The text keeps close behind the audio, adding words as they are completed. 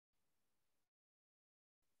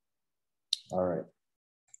All right.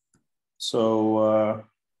 So,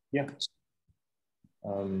 yeah.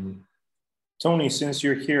 Tony, since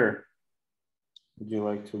you're here, would you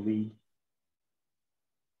like to lead?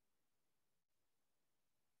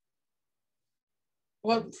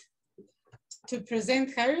 What? To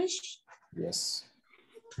present Harish? Yes.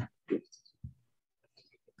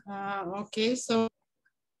 Okay, so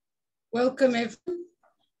welcome everyone.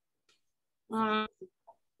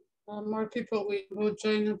 More people will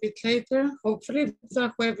join a bit later, hopefully.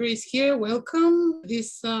 Whoever is here, welcome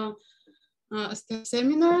this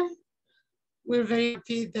seminar. We're very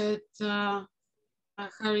happy that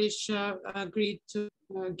Harish agreed to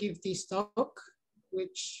give this talk,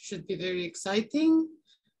 which should be very exciting.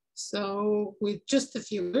 So with just a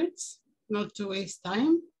few words, not to waste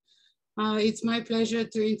time, it's my pleasure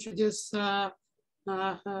to introduce Dr.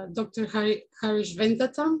 Harish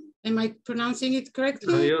Vedantham. Am I pronouncing it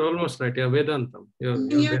correctly? You're almost right. Yeah, Vedantham. You're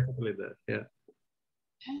definitely there. Yeah.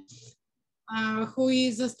 Who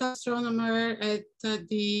is a star astronomer at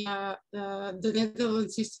the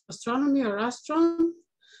Netherlands Institute of Astronomy, or ASTRON.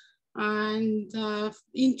 And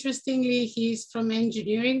interestingly, he's from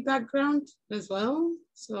engineering background as well.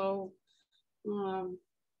 So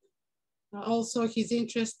also his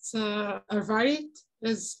interests are varied.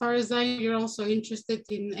 As far as I know, you're also interested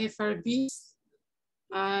in FRBs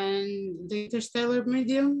and the interstellar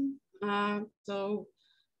medium. So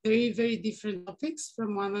very, very different topics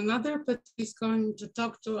from one another, but he's going to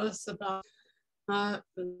talk to us about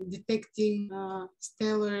detecting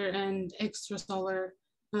stellar and extrasolar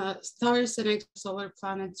stars and extrasolar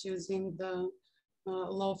planets using the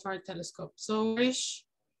LOFAR telescope. So Harish,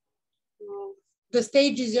 the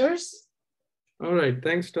stage is yours. All right,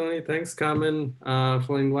 thanks Tony, thanks Carmen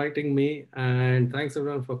for inviting me, and thanks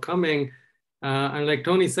everyone for coming. And like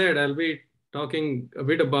Tony said, I'll be talking a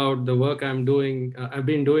bit about the work I've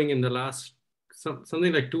been doing in the last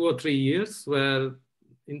something like 2 or 3 years, where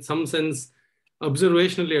in some sense,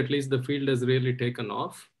 observationally at least, the field has really taken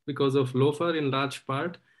off because of LOFAR in large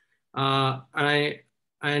part. I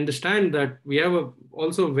understand that we have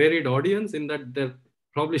also a varied audience in that they're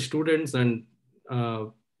probably students and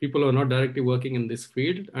people who are not directly working in this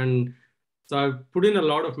field. And so I've put in a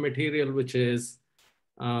lot of material which is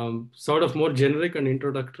sort of more generic and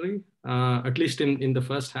introductory, at least in the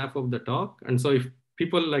first half of the talk. And so if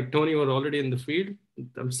people like Tony were already in the field,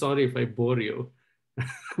 I'm sorry if I bore you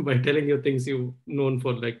by telling you things you've known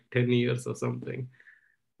for like 10 years or something.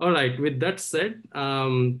 All right, with that said,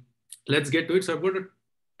 let's get to it. So I'm going to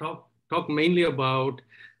talk mainly about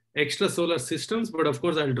extrasolar systems, but of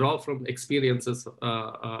course I'll draw from experience of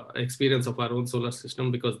our own solar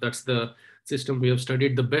system, because that's the system we have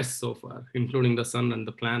studied the best so far, including the sun and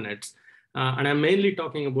the planets. And I'm mainly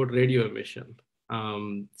talking about radio emission.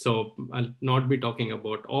 So I'll not be talking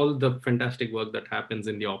about all the fantastic work that happens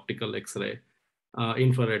in the optical X-ray,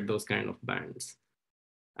 infrared, those kind of bands.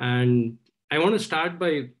 And I want to start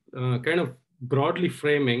by kind of broadly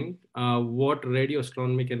framing what radio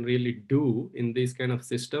astronomy can really do in these kind of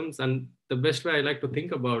systems. And the best way I like to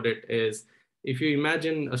think about it is, if you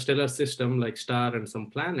imagine a stellar system like star and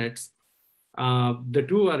some planets, the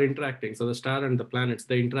two are interacting. So the star and the planets,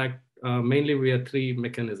 they interact mainly via 3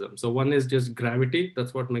 mechanisms. So one is just gravity.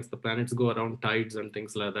 That's what makes the planets go around, tides and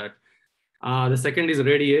things like that. The second is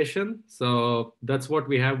radiation. So that's what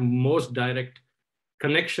we have most direct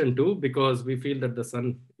connection to, because we feel that the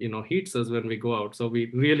sun, heats us when we go out. So we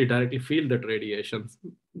really directly feel that radiation.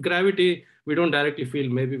 Gravity, we don't directly feel.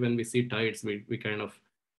 Maybe when we see tides, we kind of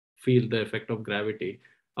feel the effect of gravity.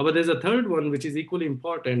 But there's a third one, which is equally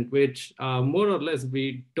important, which more or less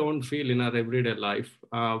we don't feel in our everyday life,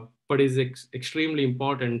 but is extremely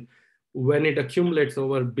important when it accumulates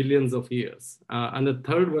over billions of years. And the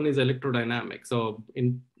third one is electrodynamic. So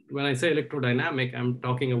when I say electrodynamic, I'm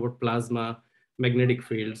talking about plasma, magnetic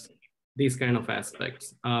fields, these kind of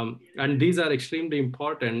aspects. And these are extremely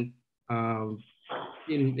important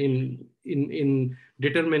in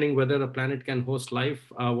determining whether a planet can host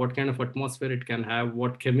life, what kind of atmosphere it can have,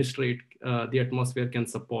 what chemistry the atmosphere can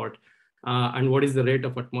support, and what is the rate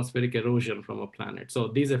of atmospheric erosion from a planet. So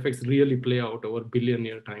these effects really play out over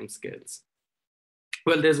billion-year time scales.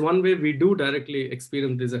 Well, there's one way we do directly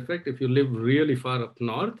experience this effect if you live really far up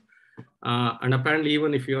north. And apparently,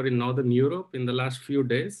 even if you're in Northern Europe in the last few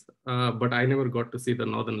days, but I never got to see the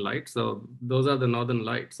Northern Lights. So those are the Northern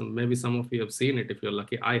Lights. And maybe some of you have seen it if you're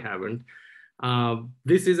lucky. I haven't.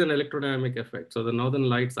 This is an electrodynamic effect. So the Northern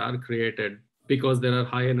Lights are created because there are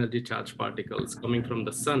high energy charged particles coming from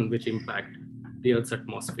the sun, which impact the Earth's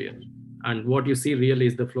atmosphere. And what you see really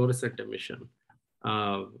is the fluorescent emission,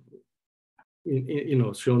 shown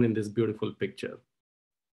in this beautiful picture.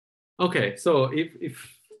 Okay, so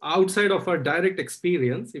if outside of our direct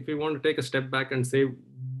experience, if we want to take a step back and say,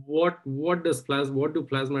 what do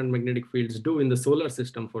plasma and magnetic fields do in the solar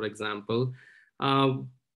system, for example?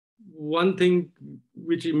 One thing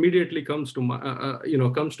which immediately comes to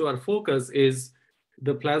comes to our focus is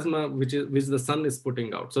the plasma which the sun is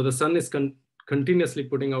putting out. So the sun is continuously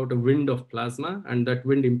putting out a wind of plasma, and that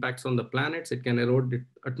wind impacts on the planets. It can erode the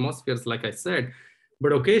atmospheres, like I said.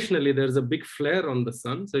 But occasionally there's a big flare on the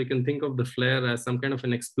sun. So you can think of the flare as some kind of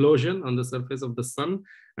an explosion on the surface of the sun,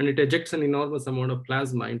 and it ejects an enormous amount of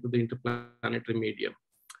plasma into the interplanetary medium.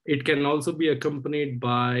 It can also be accompanied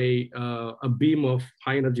by a beam of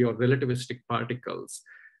high energy or relativistic particles.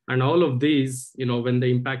 And all of these, when they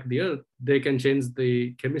impact the Earth, they can change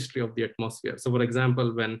the chemistry of the atmosphere. So for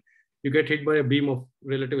example, when you get hit by a beam of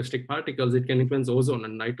relativistic particles, it can influence ozone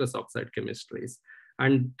and nitrous oxide chemistries.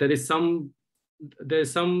 And there's some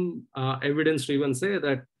evidence to even say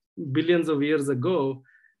that billions of years ago,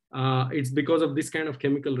 it's because of this kind of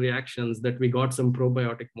chemical reactions that we got some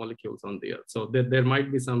probiotic molecules on the Earth. So there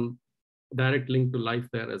might be some direct link to life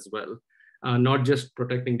there as well, not just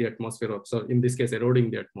protecting the atmosphere, so in this case, eroding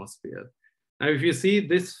the atmosphere. Now, if you see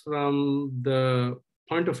this from the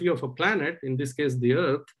point of view of a planet, in this case, the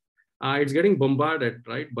Earth, it's getting bombarded,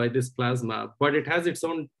 right, by this plasma, but it has its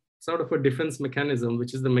own sort of a defense mechanism,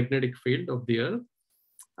 which is the magnetic field of the Earth.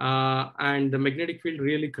 And the magnetic field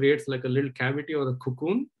really creates like a little cavity or a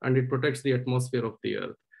cocoon, and it protects the atmosphere of the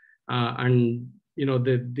Earth. And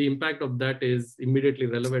the impact of that is immediately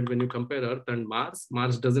relevant when you compare Earth and Mars.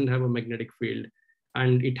 Mars doesn't have a magnetic field,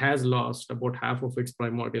 and it has lost about half of its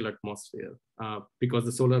primordial atmosphere because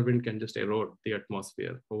the solar wind can just erode the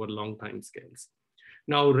atmosphere over long time scales.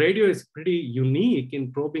 Now, radio is pretty unique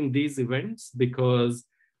in probing these events because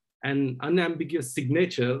an unambiguous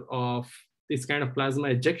signature of this kind of plasma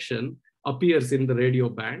ejection appears in the radio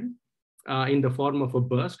band in the form of a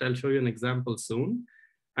burst. I'll show you an example soon.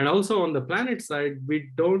 And also on the planet side, we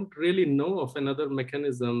don't really know of another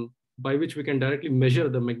mechanism by which we can directly measure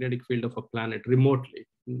the magnetic field of a planet remotely,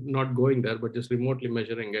 not going there, but just remotely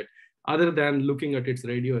measuring it, other than looking at its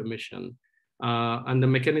radio emission. And the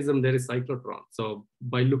mechanism there is cyclotron. So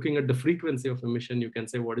by looking at the frequency of emission, you can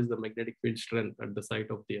say what is the magnetic field strength at the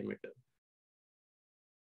site of the emitter.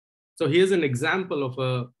 So here's an example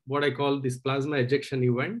of what I call this plasma ejection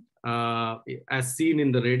event as seen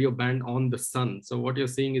in the radio band on the sun. So what you're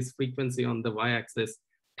seeing is frequency on the y-axis,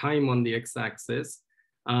 time on the x-axis,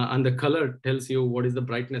 and the color tells you what is the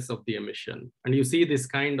brightness of the emission. And you see this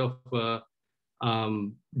kind of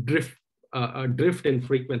drift in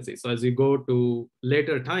frequency. So as you go to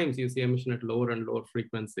later times, you see emission at lower and lower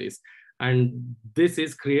frequencies. And this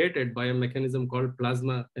is created by a mechanism called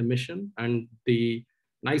plasma emission. And the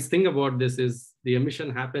nice thing about this is the emission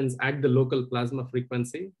happens at the local plasma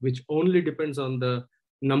frequency, which only depends on the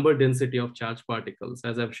number density of charged particles,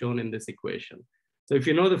 as I've shown in this equation. So if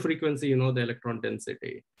you know the frequency, you know the electron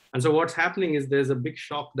density. And so what's happening is there's a big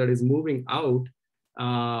shock that is moving out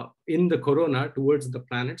in the corona towards the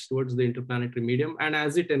planets, towards the interplanetary medium. And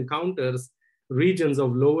as it encounters regions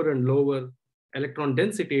of lower and lower electron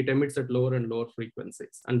density, it emits at lower and lower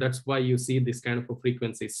frequencies. And that's why you see this kind of a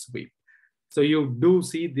frequency sweep. So you do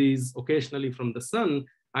see these occasionally from the sun,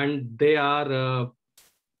 and they are a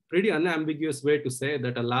pretty unambiguous way to say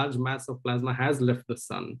that a large mass of plasma has left the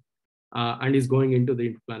sun and is going into the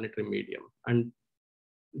interplanetary medium. And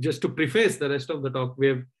just to preface the rest of the talk, we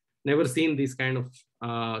have never seen these kind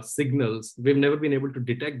of signals. We've never been able to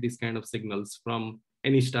detect these kind of signals from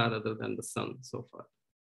any star other than the sun so far.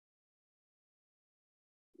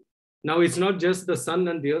 Now, it's not just the sun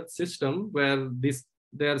and the Earth system where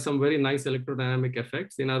there are some very nice electrodynamic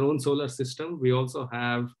effects. In our own solar system, we also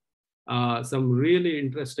have some really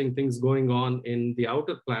interesting things going on in the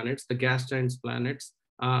outer planets, the gas giants planets.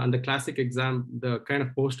 And the classic the kind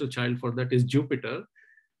of poster child for that is Jupiter.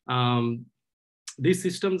 These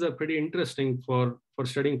systems are pretty interesting for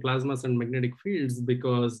studying plasmas and magnetic fields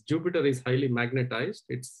because Jupiter is highly magnetized.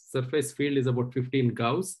 Its surface field is about 15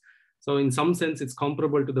 Gauss. So in some sense, it's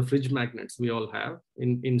comparable to the fridge magnets we all have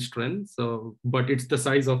in strength. So, but it's the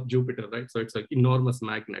size of Jupiter, right? So it's an enormous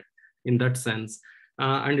magnet in that sense.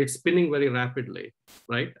 And it's spinning very rapidly,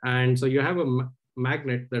 right? And so you have a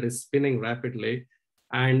magnet that is spinning rapidly,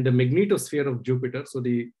 and the magnetosphere of Jupiter, so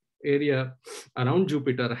the area around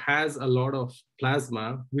Jupiter, has a lot of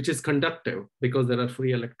plasma, which is conductive because there are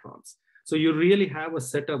free electrons. So you really have a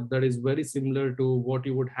setup that is very similar to what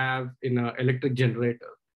you would have in an electric generator,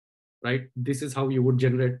 right? This is how you would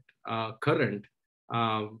generate current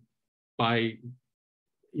by,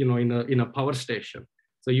 in a power station.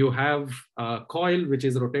 So you have a coil which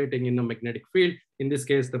is rotating in a magnetic field. In this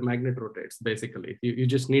case, the magnet rotates basically. You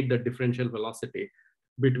just need the differential velocity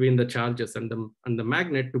between the charges and the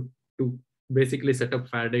magnet to basically set up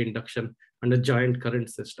Faraday induction and a giant current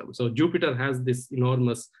system. So Jupiter has this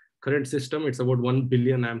enormous current system. It's about 1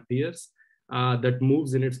 billion amperes that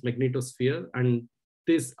moves in its magnetosphere. And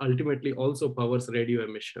this ultimately also powers radio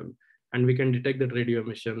emission. And we can detect that radio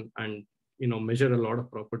emission and measure a lot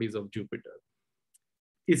of properties of Jupiter.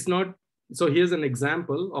 It's not, so here's an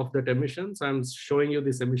example of that emission. So I'm showing you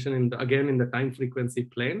this emission again in the time frequency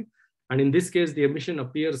plane. And in this case, the emission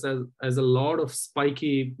appears as a lot of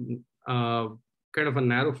spiky, kind of a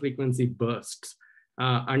narrow frequency bursts.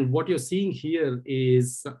 And what you're seeing here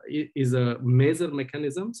is a maser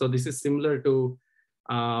mechanism. So this is similar to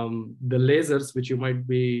the lasers, which you might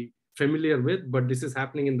be familiar with, but this is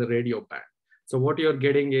happening in the radio band. So what you're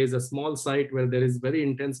getting is a small site where there is very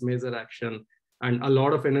intense maser action and a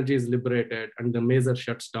lot of energy is liberated and the maser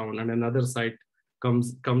shuts down and another site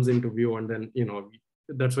comes into view, and then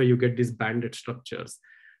that's why you get these banded structures.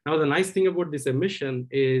 Now, the nice thing about this emission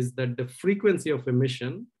is that the frequency of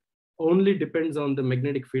emission only depends on the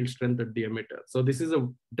magnetic field strength at the emitter. So this is a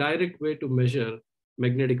direct way to measure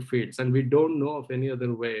magnetic fields, and we don't know of any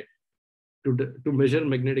other way to measure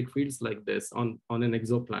magnetic fields like this on an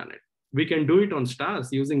exoplanet. We can do it on stars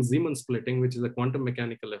using Zeeman splitting, which is a quantum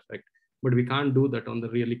mechanical effect, but we can't do that on the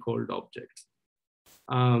really cold objects.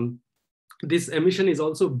 This emission is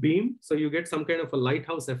also beamed, so you get some kind of a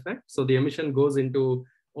lighthouse effect. So the emission goes into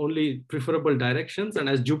only preferable directions, and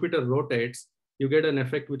as Jupiter rotates, you get an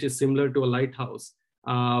effect which is similar to a lighthouse,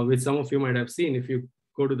 which some of you might have seen if you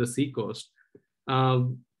go to the seacoast.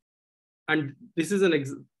 And this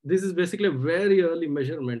is basically a very early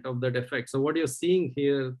measurement of that effect. So what you're seeing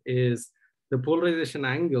here is the polarization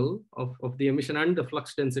angle of the emission and the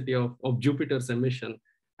flux density of Jupiter's emission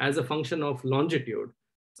as a function of longitude.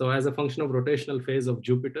 So as a function of rotational phase of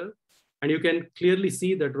Jupiter. And you can clearly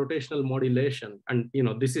see that rotational modulation. And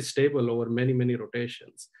this is stable over many, many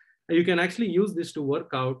rotations. And you can actually use this to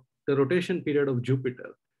work out the rotation period of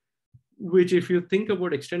Jupiter, which if you think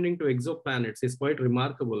about extending to exoplanets is quite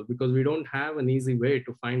remarkable because we don't have an easy way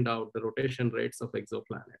to find out the rotation rates of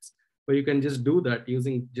exoplanets. But you can just do that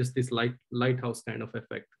using just this lighthouse kind of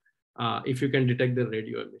effect if you can detect the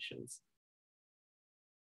radio emissions.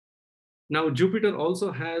 Now, Jupiter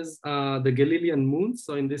also has the Galilean moons.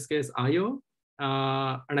 So in this case, Io.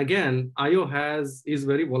 And again, Io is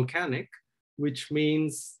very volcanic, which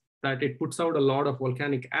means that it puts out a lot of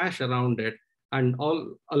volcanic ash around it. And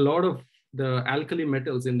a lot of the alkali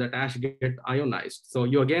metals in that ash get ionized. So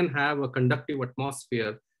you again have a conductive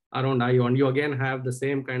atmosphere around Io, and you again have the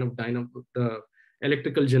same kind of the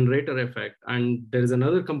electrical generator effect. And there is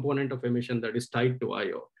another component of emission that is tied to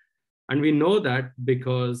Io. And we know that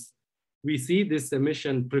because we see this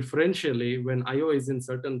emission preferentially when Io is in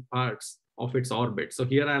certain parts of its orbit. So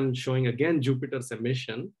here I'm showing again Jupiter's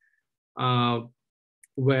emission,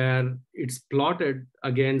 where it's plotted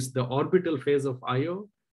against the orbital phase of Io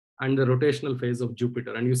and the rotational phase of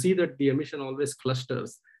Jupiter. And you see that the emission always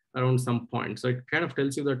clusters around some point. So it kind of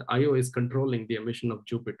tells you that Io is controlling the emission of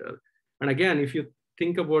Jupiter. And again, if you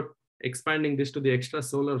think about expanding this to the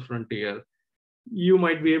extrasolar frontier, you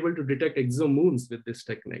might be able to detect exomoons with this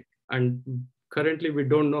technique. And currently we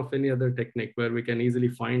don't know of any other technique where we can easily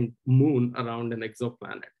find moon around an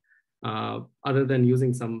exoplanet, other than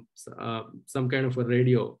using some kind of a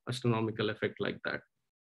radio astronomical effect like that.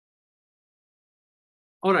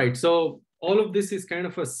 All right, so all of this is kind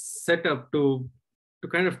of a setup to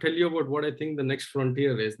kind of tell you about what I think the next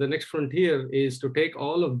frontier is. The next frontier is to take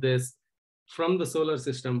all of this from the solar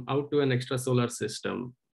system out to an extrasolar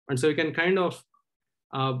system. And so you can kind of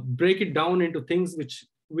break it down into things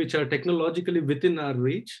which are technologically within our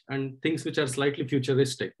reach and things which are slightly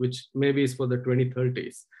futuristic, which maybe is for the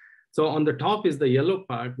 2030s. So on the top is the yellow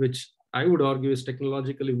part, which I would argue is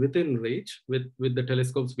technologically within reach with the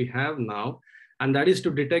telescopes we have now. And that is to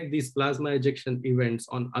detect these plasma ejection events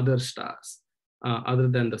on other stars other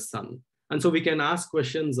than the sun. And so we can ask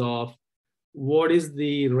questions of what is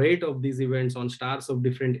the rate of these events on stars of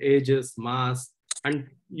different ages, mass, and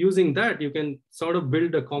using that, you can sort of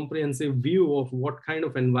build a comprehensive view of what kind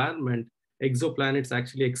of environment exoplanets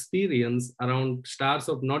actually experience around stars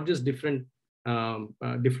of not just different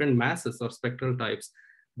masses or spectral types,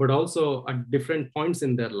 but also at different points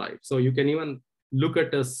in their life. So you can even look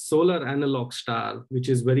at a solar analog star, which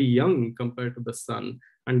is very young compared to the sun,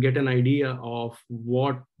 and get an idea of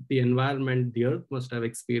what the environment the Earth must have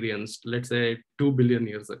experienced, let's say 2 billion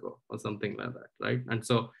years ago or something like that, right? And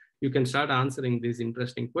so you can start answering these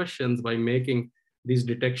interesting questions by making these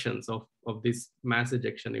detections of these mass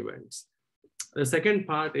ejection events. The second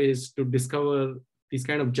part is to discover these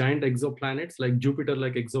kind of giant exoplanets like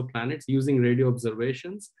Jupiter-like exoplanets using radio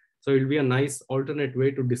observations. So it'll be a nice alternate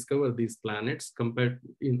way to discover these planets compared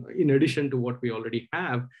in addition to what we already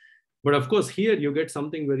have. But of course, here you get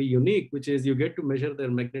something very unique, which is you get to measure their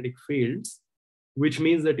magnetic fields, which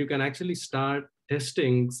means that you can actually start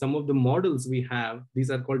testing some of the models we have. These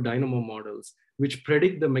are called dynamo models, which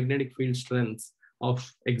predict the magnetic field strengths of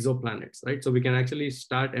exoplanets, right? So we can actually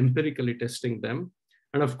start empirically testing them.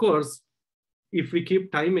 And of course, if we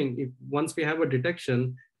keep timing, once we have a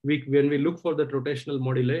detection, when we look for the rotational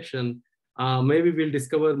modulation, maybe we'll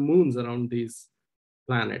discover moons around these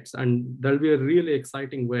planets, and that'll be a really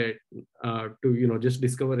exciting way to just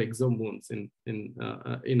discover exomoons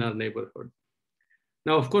in our neighborhood.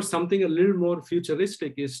 Now, of course, something a little more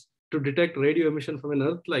futuristic is to detect radio emission from an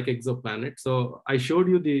Earth-like exoplanet. So I showed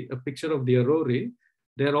you a picture of the aurora.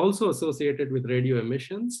 They're also associated with radio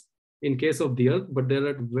emissions in case of the Earth, but they're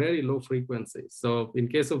at very low frequencies. So in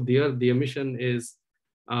case of the Earth, the emission is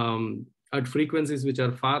at frequencies which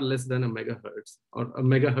are far less than a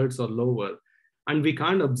megahertz or lower. And we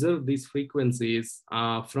can't observe these frequencies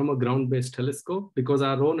from a ground-based telescope because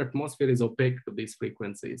our own atmosphere is opaque to these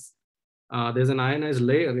frequencies. There's an ionized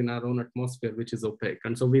layer in our own atmosphere which is opaque.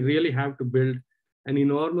 And so we really have to build an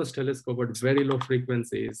enormous telescope at very low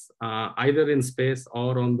frequencies, either in space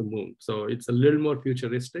or on the moon. So it's a little more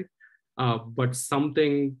futuristic, but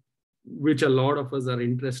something which a lot of us are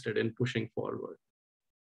interested in pushing forward.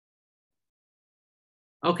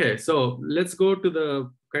 Okay, so let's go to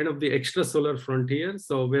the kind of the extrasolar frontier.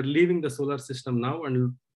 So we're leaving the solar system now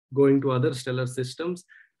and going to other stellar systems.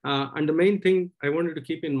 And the main thing I wanted to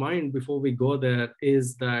keep in mind before we go there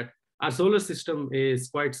is that our solar system is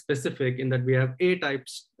quite specific in that we have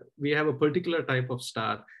we have a particular type of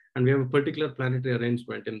star, and we have a particular planetary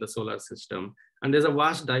arrangement in the solar system. And there's a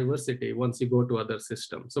vast diversity once you go to other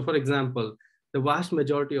systems. So for example, the vast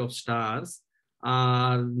majority of stars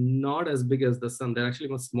are not as big as the sun. They're actually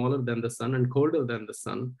much smaller than the sun and colder than the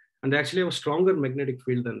sun. And they actually have a stronger magnetic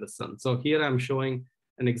field than the sun. So here I'm showing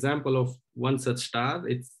an example of one such star.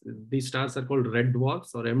 These stars are called red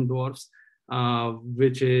dwarfs or M dwarfs,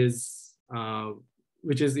 which is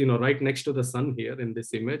right next to the sun here in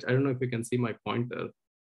this image. I don't know if you can see my pointer.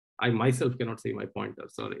 I myself cannot see my pointer,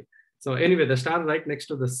 sorry. So anyway, the star right next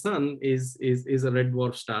to the sun is a red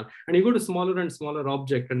dwarf star. And you go to smaller and smaller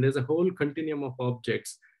object, and there's a whole continuum of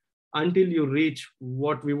objects until you reach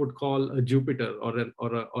what we would call a Jupiter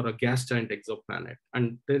or a gas giant exoplanet.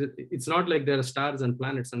 And it's not like there are stars and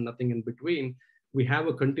planets and nothing in between. We have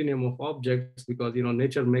a continuum of objects because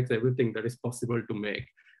nature makes everything that is possible to make.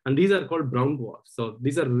 And these are called brown dwarfs. So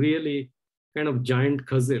these are really kind of giant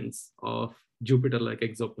cousins of Jupiter-like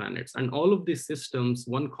exoplanets. And all of these systems,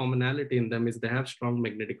 one commonality in them is they have strong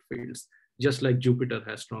magnetic fields, just like Jupiter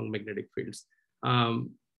has strong magnetic fields.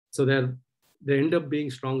 So they end up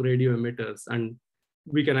being strong radio emitters, and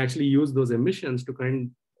we can actually use those emissions to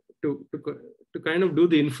kind of do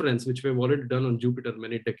the inference, which we've already done on Jupiter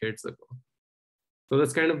many decades ago. So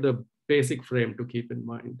that's kind of the basic frame to keep in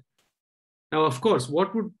mind. Now, of course,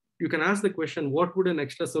 you can ask the question, what would an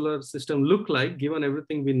extrasolar system look like given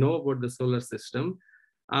everything we know about the solar system?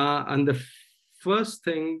 And the first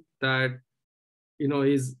thing that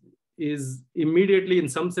is immediately in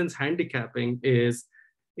some sense handicapping is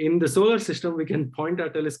in the solar system, we can point our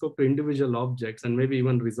telescope to individual objects and maybe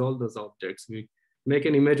even resolve those objects. We make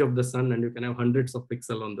an image of the sun and you can have hundreds of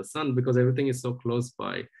pixels on the sun because everything is so close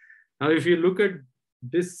by. Now, if you look at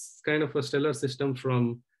this kind of a stellar system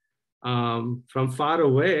from far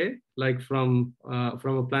away, like from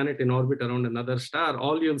a planet in orbit around another star,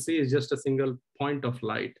 all you'll see is just a single point of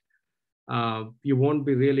light. You won't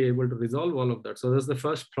be really able to resolve all of that. So that's the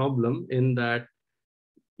first problem, in that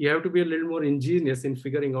you have to be a little more ingenious in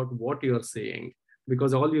figuring out what you're seeing,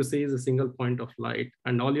 because all you see is a single point of light,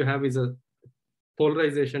 and all you have is a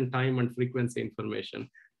polarization, time, and frequency information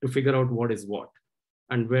to figure out what is what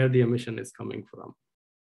and where the emission is coming from.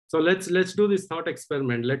 So let's do this thought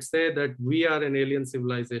experiment. Let's say that we are an alien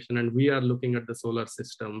civilization and we are looking at the solar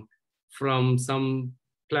system from some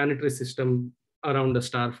planetary system around a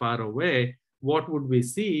star far away. What would we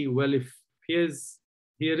see? Well, if here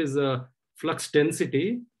is a flux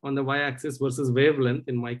density on the y-axis versus wavelength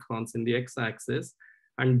in microns in the x-axis,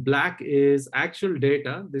 and black is actual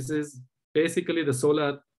data. This is basically the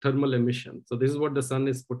solar thermal emission. So this is what the sun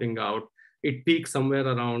is putting out. It peaks somewhere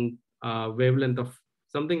around wavelength of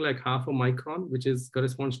something like half a micron, which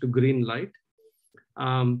corresponds to green light.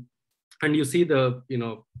 And you see the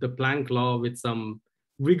Planck law with some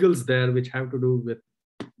wiggles there, which have to do with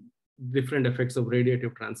different effects of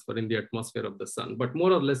radiative transfer in the atmosphere of the sun. But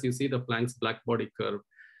more or less, you see the Planck's black body curve.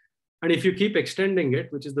 And if you keep extending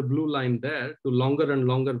it, which is the blue line there, to longer and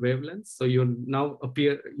longer wavelengths, so you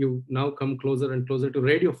now come closer and closer to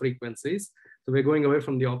radio frequencies. So we're going away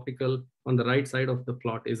from the optical. On the right side of the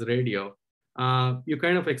plot is radio. You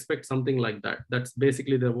kind of expect something like that. That's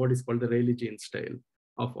basically what is called the Rayleigh-Jeans tail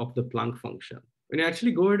of the Planck function. When you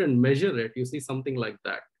actually go ahead and measure it, you see something like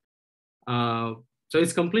that. So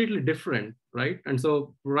it's completely different, right? And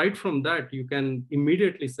so right from that, you can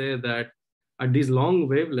immediately say that at these long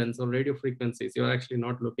wavelengths or radio frequencies, you're actually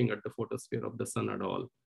not looking at the photosphere of the sun at all.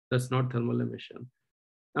 That's not thermal emission.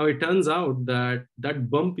 Now, it turns out that that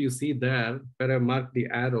bump you see there, where I marked the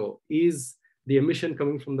arrow, is the emission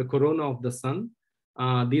coming from the corona of the sun.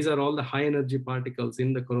 These are all the high energy particles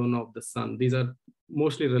in the corona of the sun. These are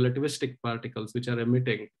mostly relativistic particles, which are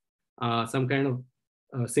emitting some kind of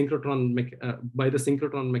synchrotron by the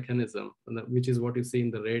synchrotron mechanism, which is what you see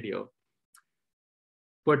in the radio.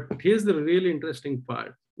 But here's the really interesting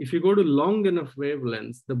part. If you go to long enough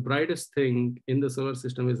wavelengths, the brightest thing in the solar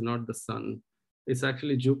system is not the sun, it's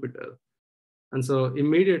actually Jupiter. And so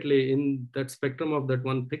immediately in that spectrum of that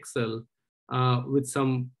one pixel, with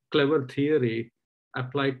some clever theory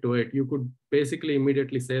applied to it, you could basically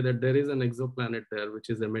immediately say that there is an exoplanet there which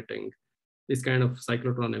is emitting this kind of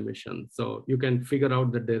cyclotron emission. So you can figure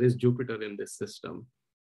out that there is Jupiter in this system.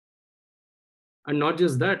 And not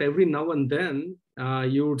just that, every now and then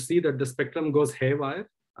you would see that the spectrum goes haywire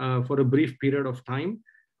for a brief period of time.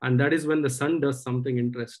 And that is when the sun does something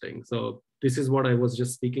interesting. So this is what I was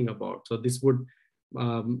just speaking about. So this would,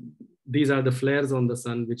 these are the flares on the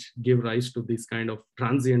sun, which give rise to these kind of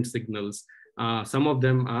transient signals. Some of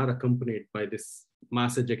them are accompanied by this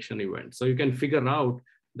mass ejection event. So you can figure out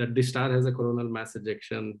that this star has a coronal mass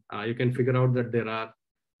ejection. You can figure out that there are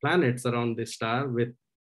planets around this star with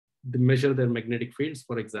measure their magnetic fields,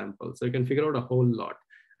 for example. So you can figure out a whole lot.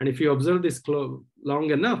 And if you observe this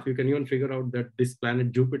long enough, you can even figure out that this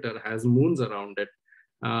planet Jupiter has moons around it,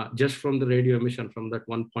 just from the radio emission from that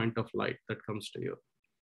one point of light that comes to you.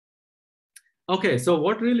 Okay, so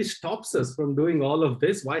what really stops us from doing all of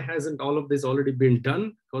this? Why hasn't all of this already been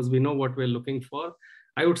done? Because we know what we're looking for.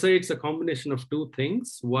 I would say it's a combination of two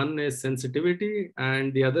things. One is sensitivity,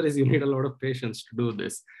 and the other is you need a lot of patience to do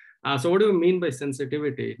this. So what do you mean by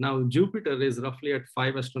sensitivity? Now, Jupiter is roughly at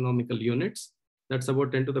 5 astronomical units. That's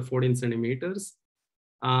about 10 to the 14 centimeters.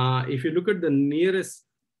 If you look at the nearest,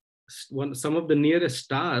 some of the nearest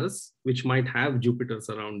stars, which might have Jupiters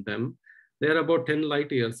around them, they're about 10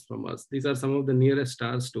 light years from us. These are some of the nearest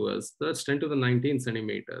stars to us. That's 10 to the 19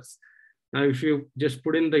 centimeters. Now, if you just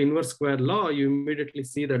put in the inverse square law, you immediately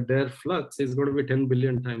see that their flux is going to be 10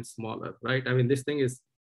 billion times smaller, right? I mean, this thing is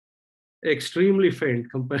extremely faint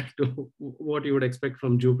compared to what you would expect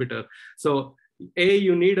from Jupiter. So A,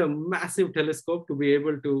 you need a massive telescope to be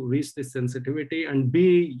able to reach this sensitivity, and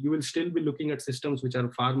B, you will still be looking at systems which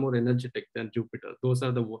are far more energetic than Jupiter. Those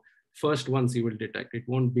are the first ones you will detect. It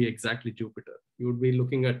won't be exactly Jupiter. You would be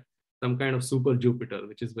looking at some kind of super Jupiter,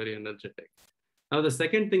 which is very energetic. Now, the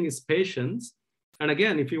second thing is patience. And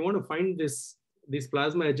again, if you want to find this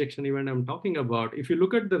plasma ejection event I'm talking about, if you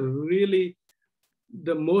look at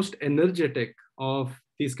the most energetic of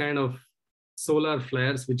these kind of solar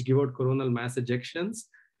flares which give out coronal mass ejections,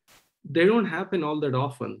 they don't happen all that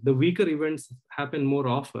often. The weaker events happen more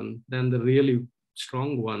often than the really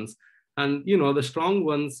strong ones. And you know, the strong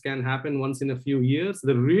ones can happen once in a few years.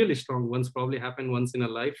 The really strong ones probably happen once in a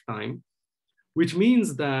lifetime, which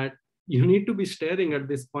means that you need to be staring at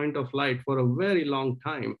this point of light for a very long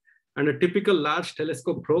time. And a typical large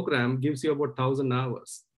telescope program gives you about 1,000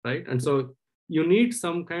 hours, right? And so you need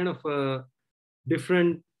some kind of a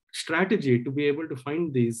different strategy to be able to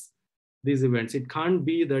find these events. It can't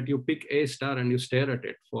be that you pick a star and you stare at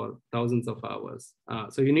it for thousands of hours.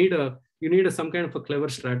 So you need some kind of a clever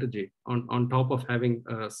strategy on top of having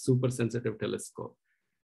a super sensitive telescope.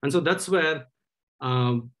 And so that's where,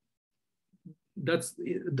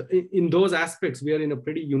 in those aspects, we are in a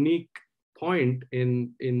pretty unique point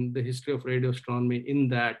in the history of radio astronomy, in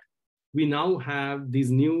that we now have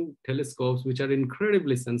these new telescopes which are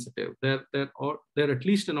incredibly sensitive. They're at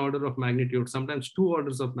least an order of magnitude, sometimes 2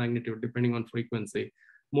 orders of magnitude, depending on frequency,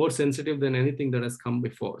 more sensitive than anything that has come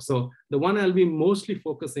before. So the one I'll be mostly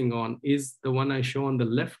focusing on is the one I show on the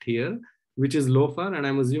left here, which is LOFAR. And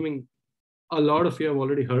I'm assuming a lot of you have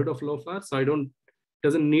already heard of LOFAR, so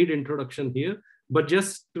doesn't need introduction here. But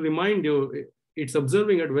just to remind you, it's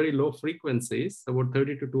observing at very low frequencies, about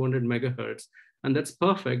 30 to 200 megahertz. And that's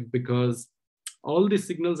perfect because all these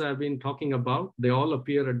signals I've been talking about, they all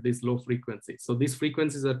appear at these low frequencies. So these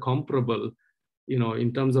frequencies are comparable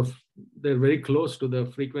in terms of, they're very close to the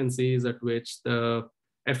frequencies at which the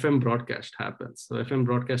FM broadcast happens. So FM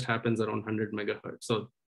broadcast happens around 100 megahertz. So,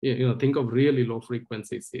 think of really low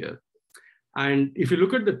frequencies here. And if you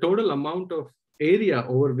look at the total amount of area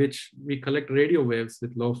over which we collect radio waves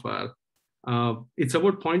with LOFAR, it's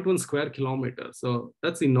about 0.1 square kilometers. So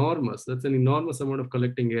that's enormous. That's an enormous amount of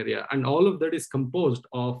collecting area. And all of that is composed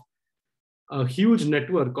of a huge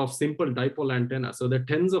network of simple dipole antennas. So there are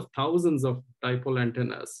tens of thousands of dipole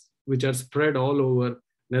antennas, which are spread all over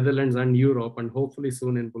Netherlands and Europe, and hopefully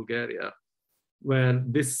soon in Bulgaria, where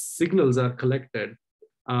these signals are collected.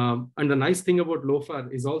 And the nice thing about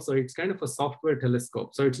LOFAR is also it's kind of a software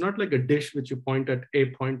telescope. So it's not like a dish which you point at a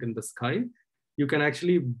point in the sky. You can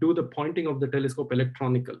actually do the pointing of the telescope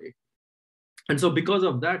electronically. And so because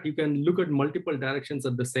of that, you can look at multiple directions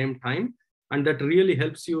at the same time. And that really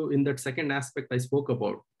helps you in that second aspect I spoke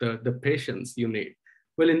about, the patience you need.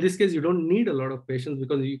 Well, in this case, you don't need a lot of patience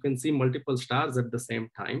because you can see multiple stars at the same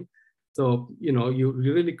time. So, you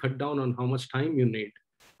really cut down on how much time you need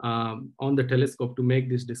on the telescope to make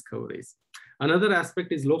these discoveries. Another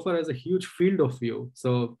aspect is LOFAR has a huge field of view.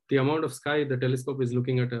 So the amount of sky the telescope is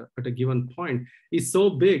looking at a given point is so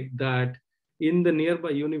big that in the nearby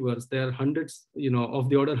universe, there are hundreds, of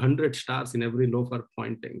the order 100 stars in every LOFAR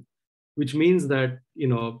pointing, which means that,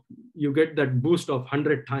 you get that boost of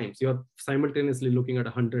 100 times. You're simultaneously looking at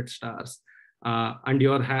 100 stars and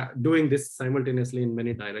you're doing this simultaneously in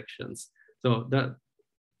many directions. So that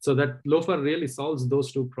LOFAR really solves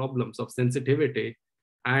those two problems of sensitivity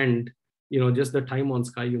and, just the time on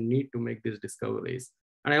sky you need to make these discoveries.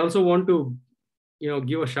 And I also want to,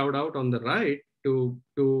 give a shout out on the right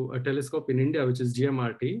to a telescope in India, which is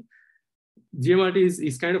GMRT. GMRT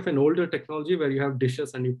is kind of an older technology where you have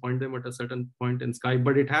dishes and you point them at a certain point in sky,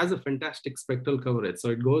 but it has a fantastic spectral coverage. So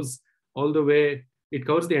it goes all the way, it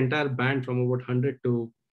covers the entire band from about 100 to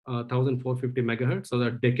 1450 megahertz, so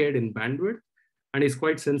a decade in bandwidth, and is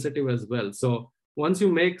quite sensitive as well. So once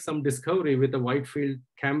you make some discovery with a wide field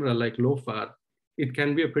camera like LOFAR, it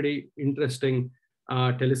can be a pretty interesting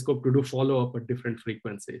telescope to do follow up at different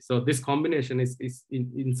frequencies. So this combination is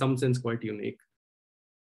in some sense quite unique.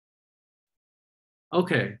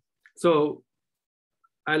 Okay, so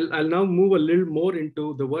I'll now move a little more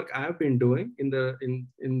into the work I've been doing in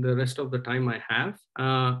the rest of the time I have,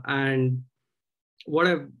 and what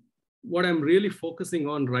I'm really focusing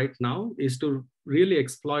on right now is to really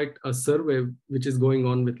exploit a survey which is going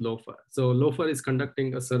on with LOFAR. So LOFAR is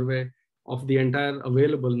conducting a survey of the entire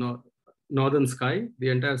available northern sky, the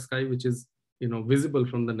entire sky which is visible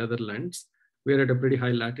from the Netherlands. We're at a pretty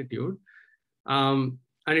high latitude.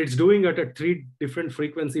 And it's doing it at 3 different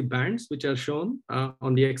frequency bands, which are shown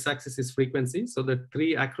on the x-axis is frequency. So the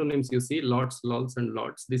 3 acronyms you see, LOTS, LOLS, and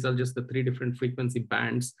LOTS, these are just the 3 different frequency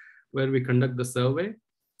bands where we conduct the survey.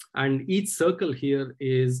 And each circle here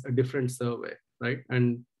is a different survey, right?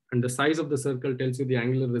 And the size of the circle tells you the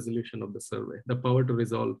angular resolution of the survey, the power to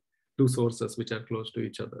resolve 2 sources which are close to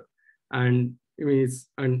each other. And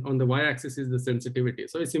on the y-axis is the sensitivity.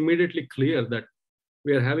 So it's immediately clear that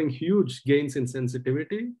we are having huge gains in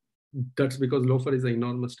sensitivity. That's because LOFAR is an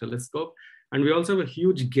enormous telescope. And we also have a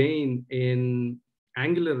huge gain in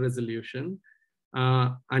angular resolution.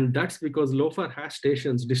 And that's because LOFAR has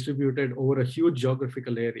stations distributed over a huge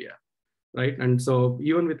geographical area, right? And so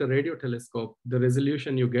even with a radio telescope, the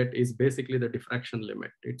resolution you get is basically the diffraction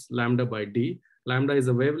limit. It's lambda by D. Lambda is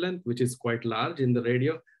a wavelength, which is quite large in the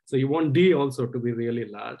radio. So you want D also to be really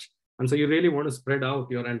large. And so you really want to spread out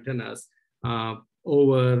your antennas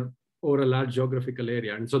over a large geographical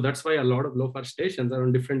area. And so that's why a lot of LOFAR stations are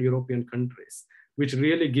in different European countries, which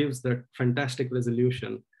really gives that fantastic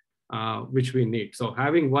resolution which we need. So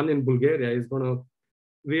having one in Bulgaria is going to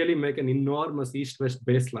really make an enormous east-west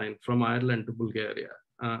baseline from Ireland to Bulgaria,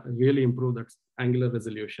 really improve that angular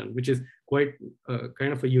resolution, which is quite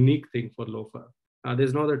kind of a unique thing for LOFAR.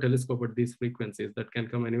 There's no other telescope at these frequencies that can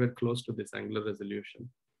come anywhere close to this angular resolution.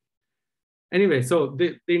 Anyway, so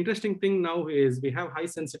the interesting thing now is we have high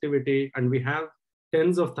sensitivity and we have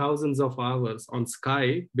tens of thousands of hours on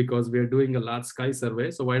sky because we are doing a large sky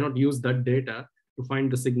survey. So why not use that data to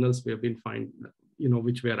find the signals we have been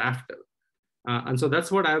which we are after. And so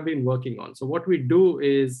that's what I've been working on. So what we do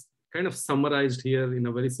is kind of summarized here in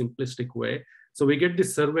a very simplistic way. So we get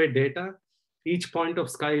this survey data. Each point of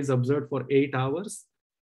sky is observed for 8 hours.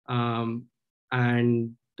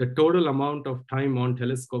 And the total amount of time on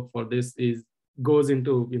telescope for this goes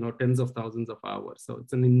into tens of thousands of hours. So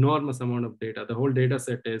it's an enormous amount of data. The whole data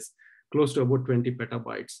set is close to about 20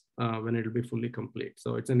 petabytes when it will be fully complete.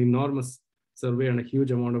 So it's an enormous survey and a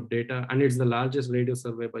huge amount of data. And it's the largest radio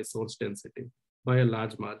survey by source density by a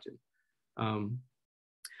large margin.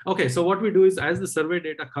 Okay, so what we do is as the survey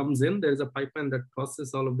data comes in, there's a pipeline that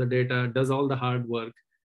processes all of the data, does all the hard work.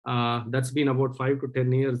 That's been about 5 to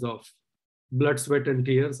 10 years of blood, sweat, and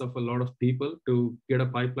tears of a lot of people to get a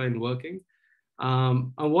pipeline working.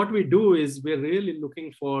 And what we do is we're really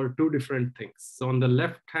looking for two different things. So on the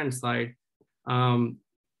left-hand side,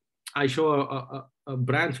 I show a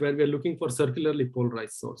branch where we're looking for circularly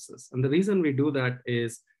polarized sources. And the reason we do that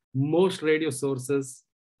is most radio sources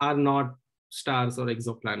are not stars or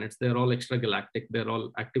exoplanets. They're all extragalactic. They're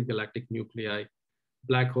all active galactic nuclei,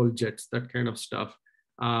 black hole jets, that kind of stuff.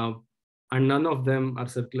 And none of them are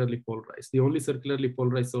circularly polarized. The only circularly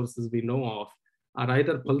polarized sources we know of are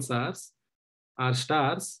either pulsars, are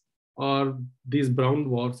stars, or these brown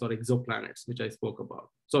dwarfs or exoplanets, which I spoke about.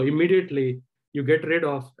 So immediately you get rid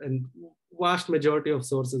of a vast majority of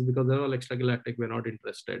sources because they're all extragalactic. We're not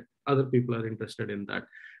interested. Other people are interested in that.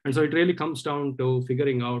 And so it really comes down to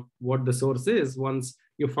figuring out what the source is once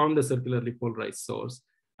you found the circularly polarized source.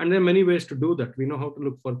 And there are many ways to do that. We know how to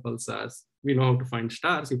look for pulsars. We know how to find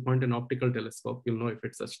stars. You point an optical telescope, you'll know if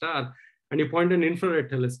it's a star. And you point an infrared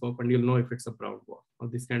telescope and you'll know if it's a brown dwarf or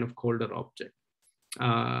this kind of colder object.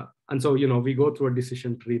 And so, we go through a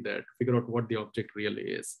decision tree there to figure out what the object really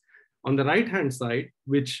is. On the right-hand side,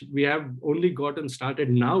 which we have only gotten started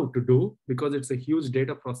now to do because it's a huge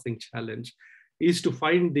data processing challenge, is to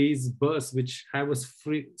find these bursts which have a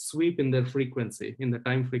sweep in their frequency, in the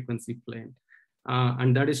time frequency plane.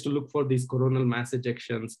 And that is to look for these coronal mass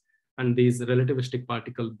ejections and these relativistic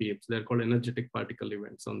particle beams. They're called energetic particle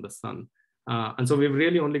events on the sun. And so we've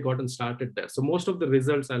really only gotten started there. So most of the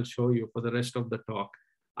results I'll show you for the rest of the talk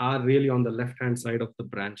are really on the left-hand side of the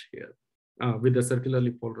branch here with the circularly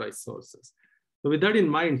polarized sources. So with that in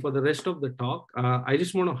mind, for the rest of the talk, I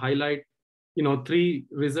just want to highlight, 3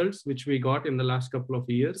 results which we got in the last couple of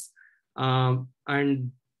years.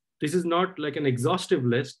 And this is not like an exhaustive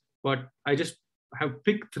list, but I just have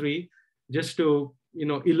picked 3 just to,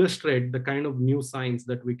 illustrate the kind of new science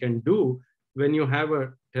that we can do when you have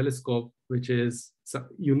a telescope which is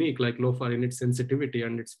unique like LOFAR in its sensitivity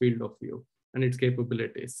and its field of view and its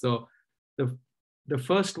capabilities. So the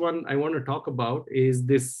first one I want to talk about is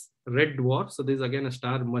this red dwarf. So this is again a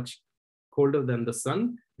star much colder than the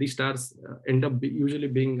sun. These stars end up usually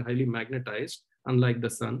being highly magnetized, unlike the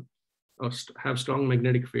sun, or have strong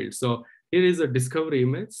magnetic fields. So here is a discovery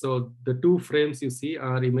image. So the 2 frames you see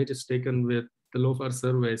are images taken with the LOFAR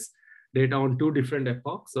surveys data on 2 different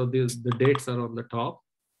epochs. So the dates are on the top.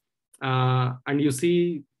 And you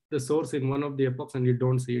see the source in one of the epochs and you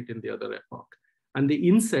don't see it in the other epoch. And the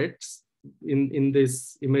insets in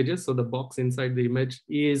these images, so the box inside the image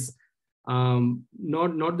is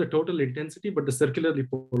not the total intensity, but the circularly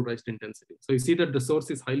polarized intensity. So you see that the source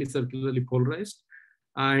is highly circularly polarized.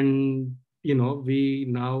 And, we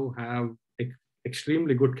now have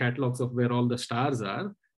extremely good catalogs of where all the stars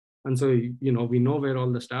are. And so, we know where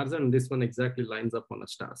all the stars are, and this one exactly lines up on a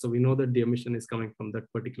star. So we know that the emission is coming from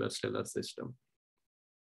that particular stellar system.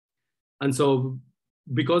 And so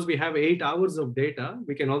because we have 8 hours of data,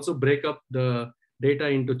 we can also break up the data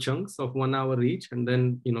into chunks of 1 hour each, and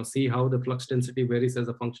then, see how the flux density varies as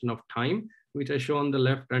a function of time, which I show on the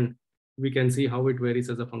left, and we can see how it varies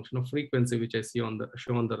as a function of frequency, which I show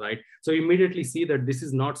on the right. So you immediately see that this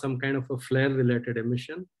is not some kind of a flare-related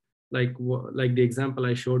emission, like the example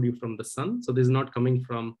I showed you from the sun. So this is not coming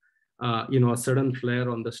from a sudden flare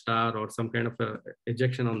on the star or some kind of a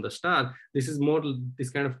ejection on the star. This is more this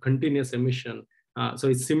kind of continuous emission. So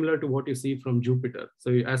it's similar to what you see from Jupiter.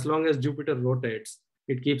 So as long as Jupiter rotates,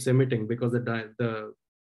 it keeps emitting because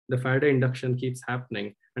the Faraday induction keeps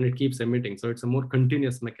happening and it keeps emitting. So it's a more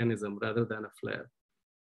continuous mechanism rather than a flare.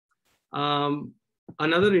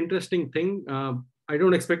 Another interesting thing, I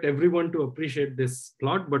don't expect everyone to appreciate this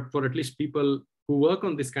plot, but for at least people who work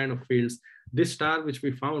on this kind of fields, this star which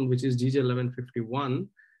we found, which is GJ 1151,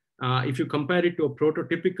 if you compare it to a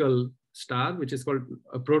prototypical star, which is called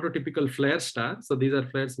a prototypical flare star. So these are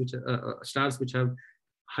flares which stars which have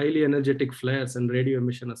highly energetic flares and radio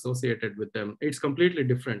emission associated with them. It's completely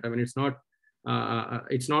different. I mean, it's not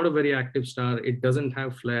a very active star. It doesn't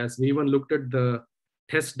have flares. We even looked at the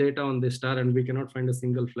test data on this star and we cannot find a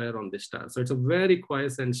single flare on this star. So it's a very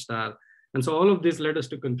quiescent star. And so all of this led us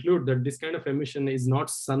to conclude that this kind of emission is not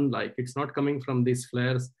sun-like. It's not coming from these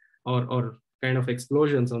flares or kind of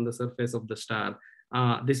explosions on the surface of the star.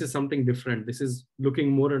 This is something different. This is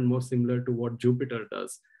looking more and more similar to what Jupiter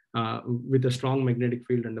does with a strong magnetic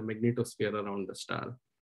field and a magnetosphere around the star.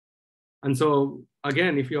 And so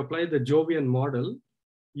again, if you apply the Jovian model,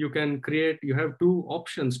 you have 2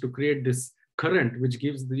 options to create this current, which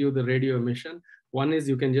gives you the radio emission. One is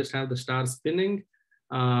you can just have the star spinning,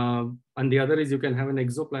 And the other is you can have an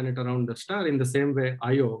exoplanet around the star in the same way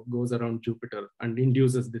Io goes around Jupiter and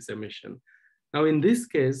induces this emission. Now, in this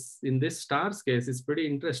case, in this star's case, it's pretty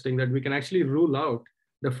interesting that we can actually rule out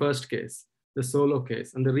the first case, the solo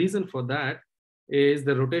case. And the reason for that is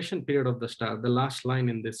the rotation period of the star, the last line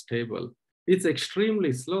in this table. It's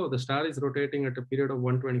extremely slow. The star is rotating at a period of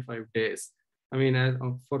 125 days. I mean,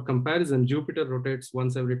 for comparison, Jupiter rotates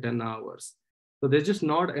once every 10 hours. So there's just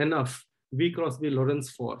not enough V cross B Lorentz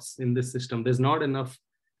force in this system. There's not enough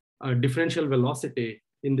differential velocity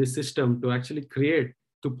in this system to actually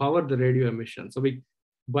to power the radio emission. So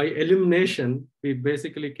by elimination, we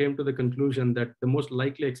basically came to the conclusion that the most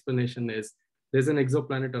likely explanation is there's an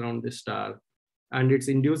exoplanet around this star, and it's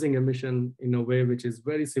inducing emission in a way which is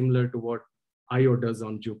very similar to what Io does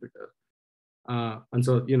on Jupiter. And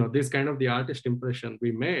so, this kind of the artist impression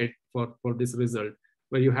we made for this result,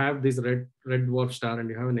 where you have this red dwarf star and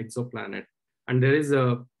you have an exoplanet, and there is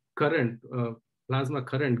a current, plasma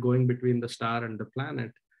current going between the star and the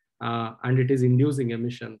planet, and it is inducing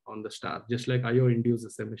emission on the star, just like Io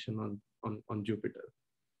induces emission on Jupiter.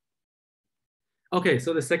 Okay,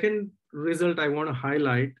 so the second result I want to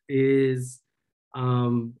highlight is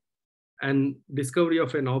an discovery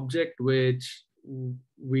of an object which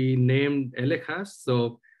we named LHAS.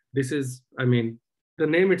 So this is, the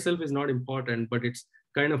name itself is not important, but it's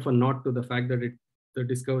kind of a nod to the fact that the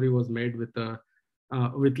discovery was made with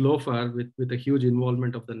LOFAR, with a huge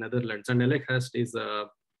involvement of the Netherlands. And LHAS is a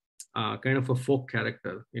kind of a folk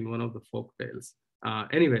character in one of the folk tales.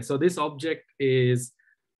 Anyway, so this object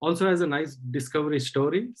also has a nice discovery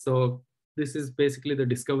story. So this is basically the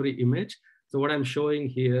discovery image. So what I'm showing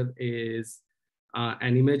here is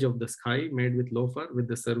an image of the sky made with LOFAR with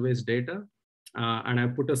the survey's data. And I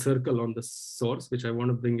put a circle on the source, which I want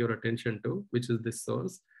to bring your attention to, which is this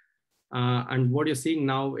source. And what you're seeing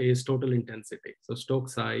now is total intensity. So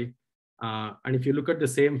Stokes I. And if you look at the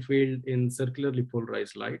same field in circularly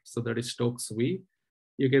polarized light, so that is Stokes V,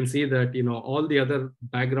 you can see that all the other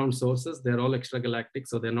background sources, they're all extragalactic,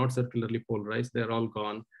 so they're not circularly polarized, they're all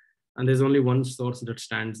gone. And there's only one source that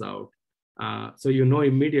stands out. So you know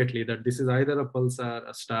immediately that this is either a pulsar,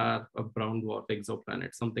 a star, a brown dwarf,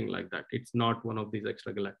 exoplanet, something like that. It's not one of these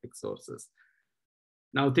extragalactic sources.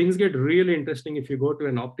 Now things get really interesting if you go to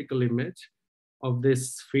an optical image of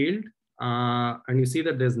this field and you see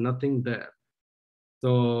that there's nothing there.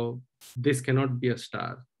 So this cannot be a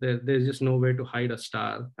star. There's just no way to hide a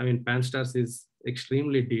star. Pan-STARRS is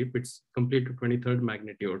extremely deep. It's complete to 23rd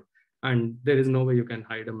magnitude. And there is no way you can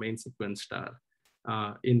hide a main sequence star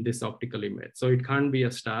in this optical image. So it can't be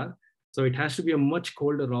a star. So it has to be a much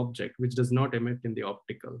colder object, which does not emit in the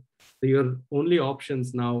optical. So your only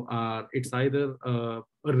options now are, it's either a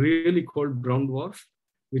really cold brown dwarf,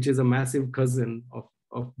 which is a massive cousin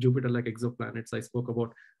of Jupiter like exoplanets I spoke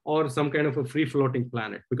about, or some kind of a free floating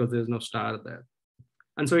planet because there's no star there.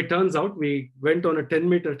 And so it turns out we went on a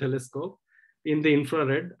 10-meter telescope in the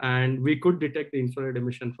infrared, and we could detect the infrared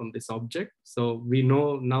emission from this object. So we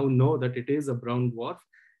now know that it is a brown dwarf.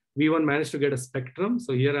 We even managed to get a spectrum.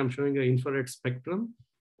 So here I'm showing an infrared spectrum,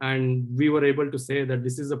 and we were able to say that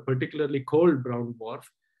this is a particularly cold brown dwarf.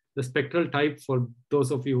 The spectral type, for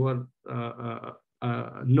those of you who are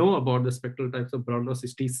know about the spectral types of brown dwarfs,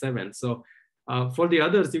 is T7. So for the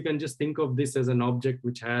others, you can just think of this as an object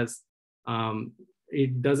which has,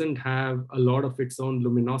 it doesn't have a lot of its own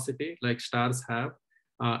luminosity like stars have.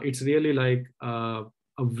 It's really like a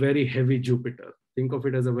very heavy Jupiter. Think of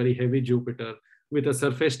it as a very heavy Jupiter with a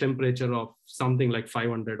surface temperature of something like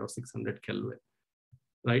 500 or 600 Kelvin,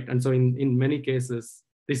 right? And so in many cases,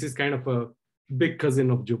 this is kind of a big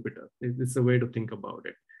cousin of Jupiter. It's a way to think about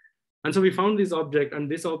it. And so we found this object, and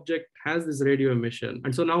this object has this radio emission.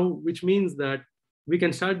 And so now, which means that we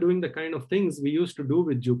can start doing the kind of things we used to do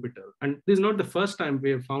with Jupiter. And this is not the first time we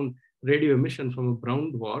have found radio emission from a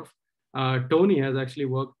brown dwarf. Tony has actually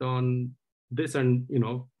worked on this and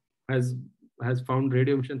has found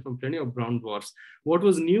radio emission from plenty of brown dwarfs. What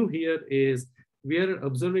was new here is we are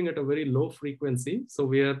observing at a very low frequency. So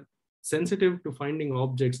we are sensitive to finding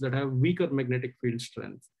objects that have weaker magnetic field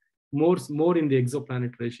strength, more in the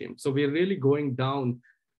exoplanet regime. So we're really going down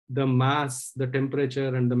the mass, the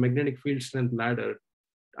temperature, and the magnetic field strength ladder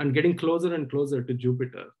and getting closer and closer to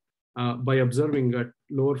Jupiter by observing at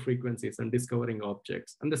lower frequencies and discovering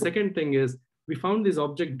objects. And the second thing is we found this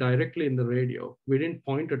object directly in the radio. We didn't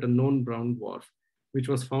point at a known brown dwarf, which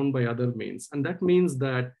was found by other means. And that means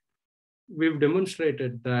that we've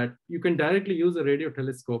demonstrated that you can directly use a radio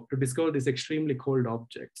telescope to discover these extremely cold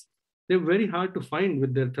objects. They're very hard to find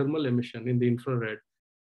with their thermal emission in the infrared,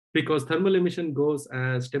 because thermal emission goes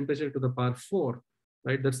as temperature to the power 4.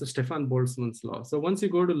 right? That's the Stefan Boltzmann's law. So once you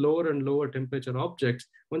go to lower and lower temperature objects,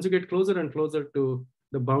 once you get closer and closer to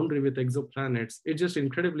the boundary with exoplanets, it's just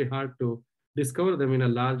incredibly hard to discover them in a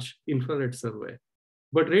large infrared survey.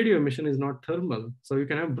 But radio emission is not thermal. So you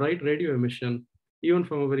can have bright radio emission even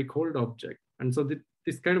from a very cold object. And so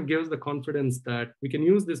this kind of gives the confidence that we can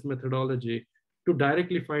use this methodology to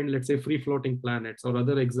directly find, let's say, free floating planets or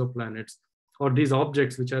other exoplanets, or these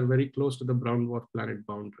objects which are very close to the brown dwarf planet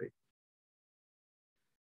boundary.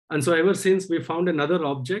 And so ever since we found another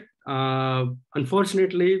object,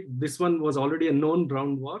 unfortunately, this one was already a known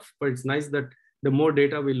brown dwarf, but it's nice that the more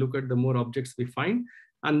data we look at, the more objects we find.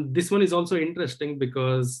 And this one is also interesting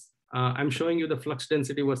because I'm showing you the flux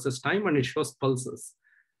density versus time, and it shows pulses.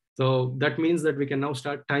 So that means that we can now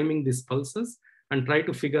start timing these pulses and try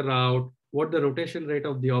to figure out what the rotation rate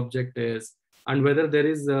of the object is, and whether there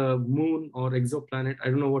is a moon or exoplanet, I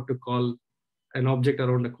don't know what to call an object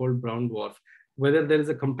around a cold brown dwarf, whether there is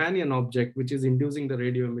a companion object which is inducing the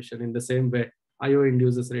radio emission in the same way Io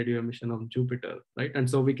induces radio emission on Jupiter, right? And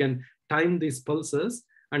so we can time these pulses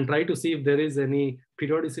and try to see if there is any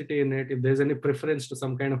periodicity in it, if there's any preference to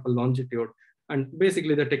some kind of a longitude. And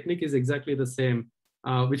basically the technique is exactly the same,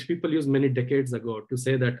 which people used many decades ago to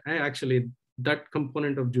say that actually that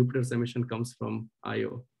component of Jupiter's emission comes from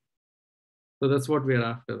Io. So that's what we're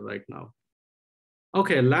after right now.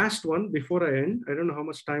 Okay, last one before I end. I don't know how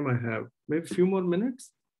much time I have, maybe a few more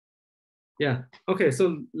minutes. Yeah, okay,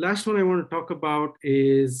 so last one I want to talk about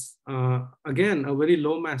is, again, a very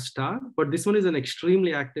low mass star, but this one is an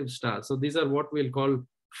extremely active star. So these are what we'll call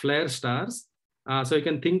flare stars. So you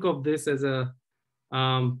can think of this as a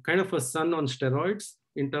kind of a sun on steroids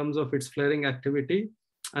in terms of its flaring activity.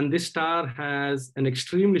 And this star has an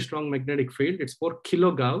extremely strong magnetic field. It's 4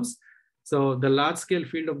 kilogauss. So the large scale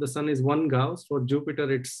field of the sun is 1 Gauss. For Jupiter,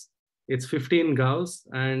 it's 15 Gauss,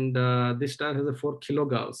 and this star has a 4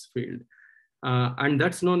 kilogauss field. And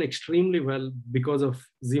that's known extremely well because of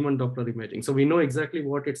Zeeman Doppler imaging. So we know exactly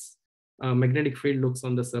what its magnetic field looks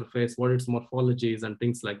on the surface, what its morphology is, and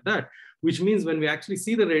things like that, which means when we actually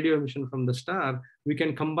see the radio emission from the star, we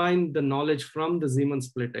can combine the knowledge from the Zeeman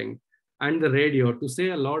splitting and the radio to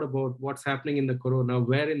say a lot about what's happening in the corona,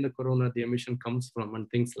 where in the corona the emission comes from, and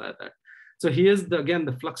things like that. So here's, again,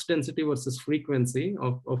 the flux density versus frequency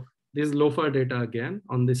of this LOFAR data again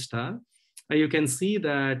on this star. And you can see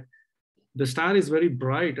that the star is very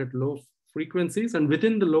bright at low frequencies, and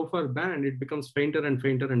within the LOFAR band, it becomes fainter and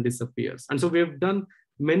fainter and disappears. And so we have done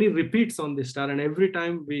many repeats on this star, and every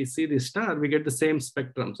time we see this star, we get the same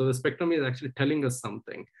spectrum. So the spectrum is actually telling us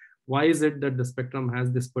something. Why is it that the spectrum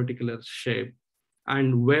has this particular shape?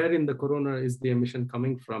 And where in the corona is the emission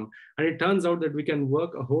coming from? And it turns out that we can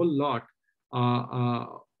work a whole lot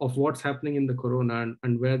of what's happening in the corona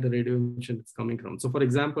and where the radio emission is coming from. So for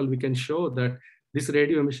example, we can show that this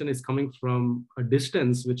radio emission is coming from a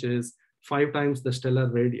distance which is 5 times the stellar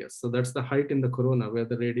radius. So that's the height in the corona where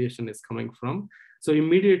the radiation is coming from. So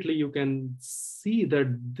immediately you can see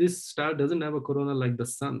that this star doesn't have a corona like the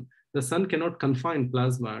sun. The sun cannot confine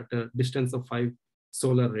plasma at a distance of 5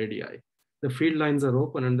 solar radii. The field lines are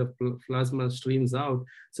open and the plasma streams out.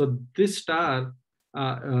 So this star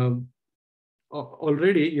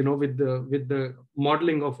already, you know, with the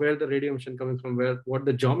modeling of where the radio emission coming from, what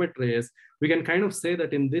the geometry is, we can kind of say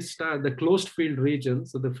that in this star, the closed field region,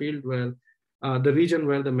 so the field where the region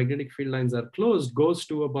where the magnetic field lines are closed goes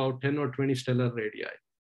to about 10 or 20 stellar radii.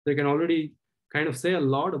 So you can already kind of say a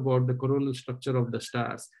lot about the coronal structure of the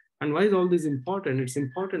stars. And why is all this important? It's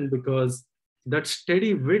important because that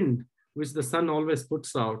steady wind, which the sun always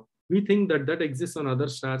puts out, we think that that exists on other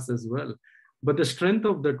stars as well. But the strength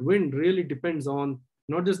of that wind really depends on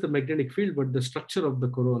not just the magnetic field, but the structure of the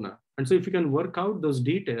corona. And so if you can work out those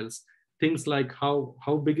details, things like how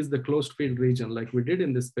big is the closed field region, like we did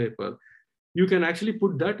in this paper, you can actually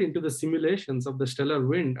put that into the simulations of the stellar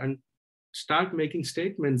wind and start making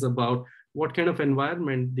statements about what kind of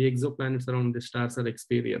environment the exoplanets around the stars are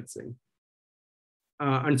experiencing.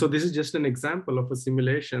 And so this is just an example of a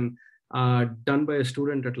simulation done by a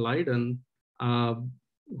student at Leiden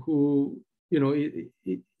who, you know,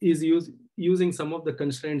 is using some of the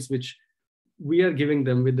constraints which we are giving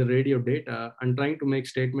them with the radio data and trying to make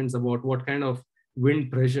statements about what kind of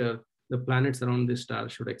wind pressure the planets around this star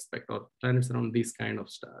should expect, or planets around these kind of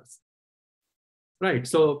stars. Right,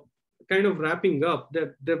 so kind of wrapping up,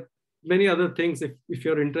 there are many other things. If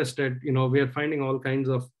you're interested, you know, we are finding all kinds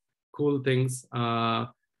of cool things.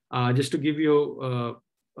 Just to give you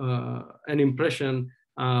an impression,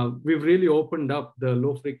 we've really opened up the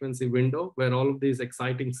low frequency window where all of these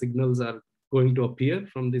exciting signals are going to appear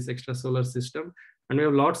from this extrasolar system. And we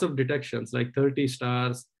have lots of detections, like 30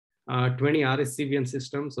 stars, 20 RSCVN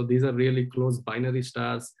systems. So these are really close binary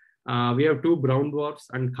stars. We have 2 brown dwarfs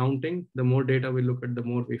and counting. The more data we look at, the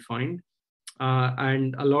more we find.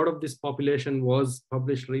 And a lot of this population was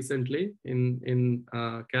published recently in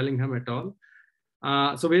Callingham et al.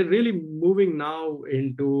 So we're really moving now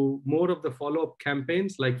into more of the follow-up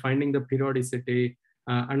campaigns, like finding the periodicity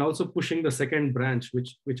and also pushing the second branch,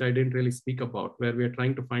 which I didn't really speak about, where we're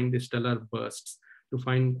trying to find the stellar bursts to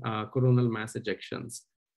find coronal mass ejections.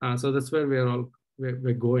 So that's where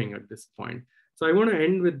we're going at this point. So I want to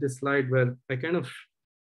end with this slide where I kind of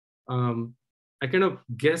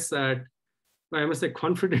guess at, I must say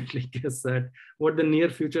confidently guess at what the near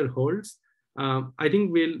future holds. I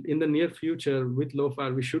think in the near future with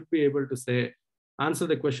LOFAR, we should be able to answer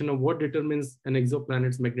the question of what determines an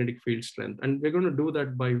exoplanet's magnetic field strength. And we're going to do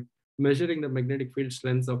that by measuring the magnetic field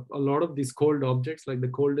strengths of a lot of these cold objects, like the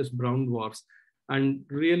coldest brown dwarfs, and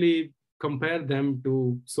really compare them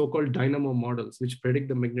to so-called dynamo models, which predict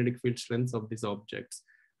the magnetic field strengths of these objects,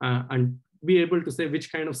 and be able to say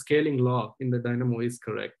which kind of scaling law in the dynamo is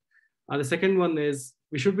correct. The second one is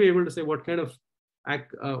we should be able to say what kind of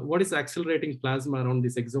what is accelerating plasma around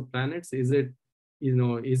these exoplanets? Is it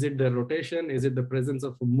the rotation? Is it the presence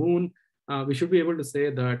of a moon? We should be able to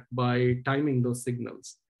say that by timing those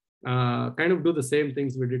signals. Kind of do the same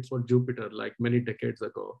things we did for Jupiter like many decades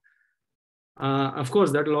ago. Of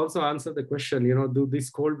course, that will also answer the question, do these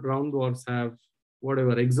cold brown dwarfs have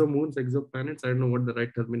whatever, exomoons, exoplanets? I don't know what the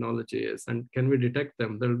right terminology is. And can we detect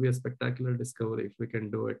them? There will be a spectacular discovery if we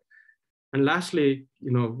can do it. And lastly,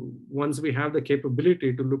 once we have the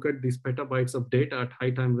capability to look at these petabytes of data at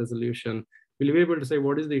high time resolution, we'll be able to say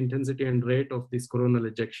what is the intensity and rate of these coronal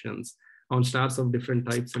ejections on stars of different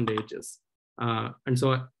types and ages. And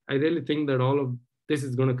so I really think that all of this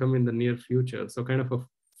is going to come in the near future. So kind of a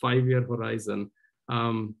 5-year horizon.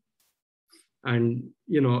 And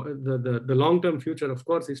the long-term future, of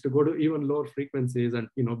course, is to go to even lower frequencies and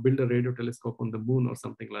build a radio telescope on the moon or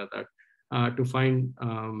something like that. To find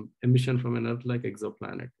emission from an Earth-like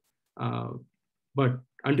exoplanet. But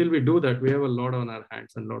until we do that, we have a lot on our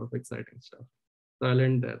hands and a lot of exciting stuff. So I'll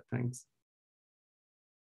end there. Thanks.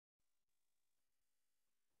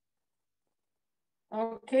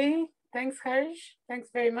 Okay, thanks, Harish. Thanks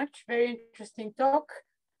very much. Very interesting talk.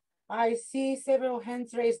 I see several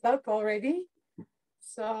hands raised up already.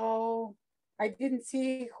 So I didn't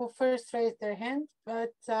see who first raised their hand,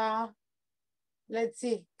 but let's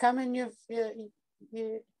see. Carmen, you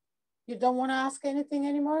don't want to ask anything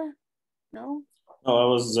anymore? No? No, I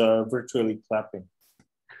was virtually clapping.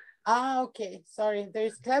 Ah, okay. Sorry,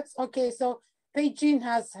 there's claps. Okay, so Peijin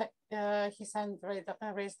has his hand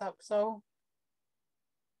raised up. So,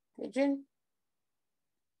 Peijin?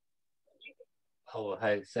 Oh,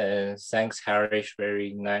 hi. Thanks, Harish.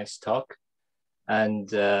 Very nice talk.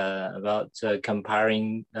 And about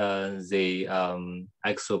comparing the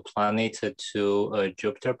exoplanet to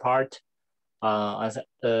Jupiter part.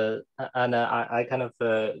 And I kind of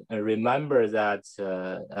remember that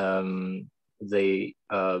the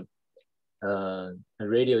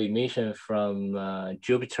radio emission from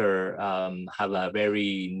Jupiter have a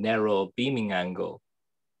very narrow beaming angle.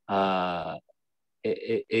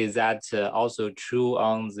 Is that also true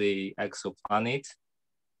on the exoplanet?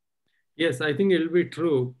 Yes, I think it'll be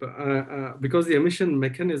true because the emission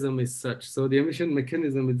mechanism is such. So the emission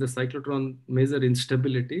mechanism is the cyclotron measure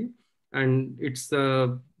instability, and it's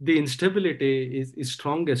the instability is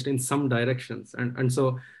strongest in some directions. And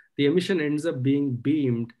so the emission ends up being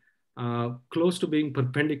beamed close to being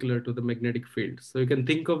perpendicular to the magnetic field. So you can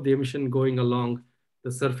think of the emission going along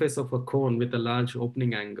the surface of a cone with a large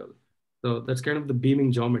opening angle. So that's kind of the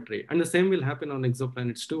beaming geometry. And the same will happen on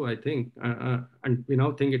exoplanets too, I think. And we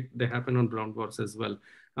now think they happen on brown dwarfs as well,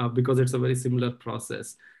 because it's a very similar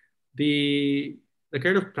process. The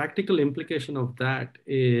kind of practical implication of that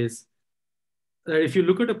is that if you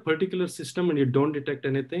look at a particular system and you don't detect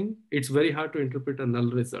anything, it's very hard to interpret a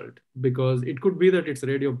null result, because it could be that it's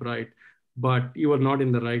radio bright, but you are not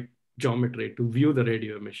in the right geometry to view the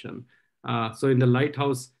radio emission. So in the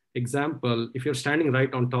lighthouse example, if you're standing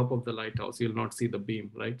right on top of the lighthouse, you'll not see the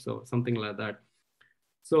beam, right? So something like that.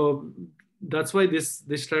 So that's why this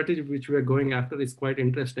strategy which we're going after is quite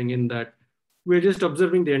interesting, in that we're just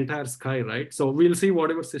observing the entire sky, right? So we'll see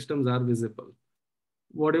whatever systems are visible.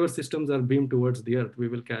 Whatever systems are beamed towards the Earth, we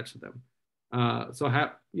will catch them. So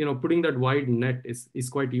putting that wide net is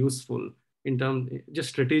quite useful in terms, just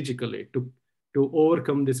strategically, to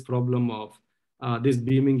overcome this problem of this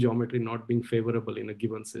beaming geometry not being favorable in a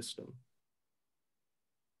given system.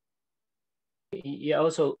 Yeah,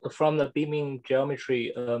 also from the beaming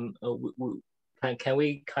geometry, can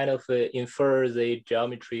we kind of infer the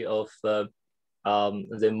geometry of the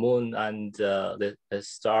moon and the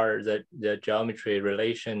star, the geometry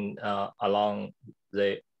relation along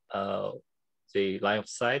the line of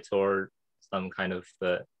sight, or some kind of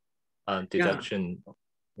deduction?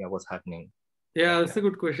 Yeah, what's happening? Yeah, that's a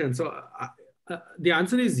good question. So the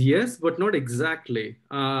answer is yes, but not exactly.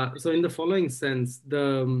 So in the following sense,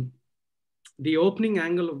 the opening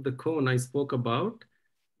angle of the cone I spoke about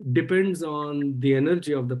depends on the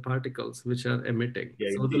energy of the particles which are emitting. Yeah,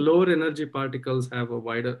 so indeed. the lower energy particles have a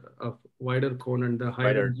wider cone, and the higher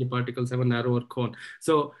energy particles have a narrower cone.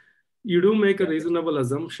 So you do make a reasonable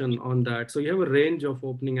assumption on that. So you have a range of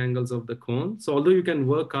opening angles of the cone. So although you can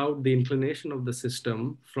work out the inclination of the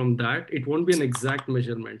system from that, it won't be an exact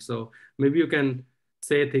measurement. So maybe you can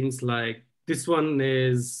say things like, this one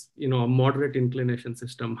is, a moderate inclination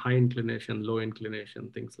system, high inclination, low inclination,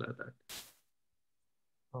 things like that.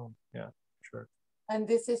 Oh, yeah, sure. And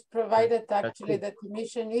this is provided actually that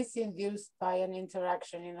emission is induced by an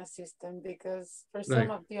interaction in a system, because for some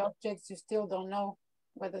of the objects, you still don't know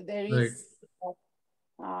whether there is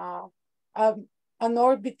an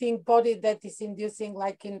orbiting body that is inducing,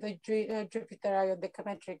 like in the Jupiter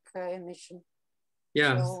iodecometric emission.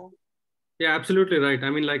 Yeah. So, yeah, absolutely right. I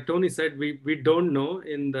mean, like Tony said, we don't know,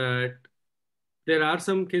 in that there are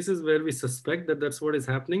some cases where we suspect that that's what is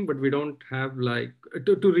happening, but we don't have to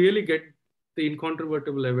really get the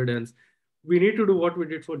incontrovertible evidence. We need to do what we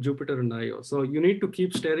did for Jupiter and Io. So you need to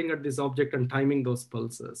keep staring at this object and timing those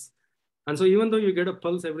pulses. And so even though you get a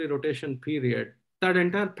pulse every rotation period, that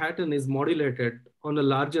entire pattern is modulated on a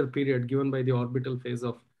larger period given by the orbital phase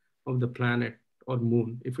of the planet or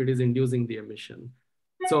moon, if it is inducing the emission.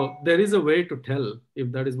 So there is a way to tell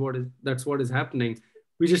if that's what is happening.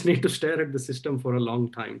 We just need to stare at the system for a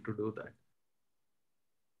long time to do that.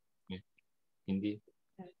 Yeah, indeed.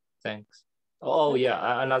 Thanks. Oh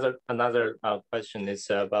yeah, another question is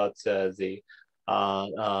about the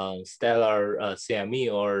stellar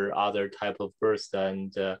CME or other type of burst,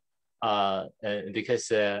 and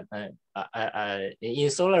because in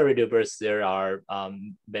solar radio bursts there are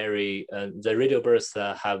the radio bursts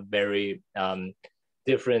have very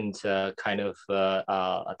different kind of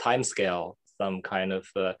time scale. Some kind of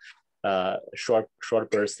short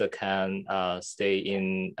bursts that can stay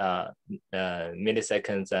in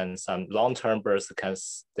milliseconds, and some long-term bursts can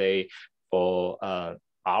stay for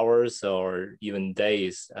hours or even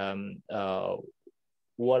days.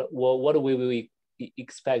 What do we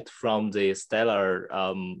expect from the stellar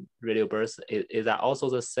radio bursts? Is that also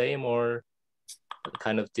the same or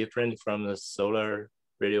kind of different from the solar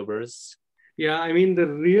radio bursts? Yeah, I mean, the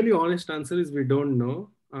really honest answer is we don't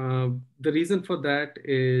know. The reason for that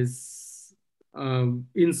is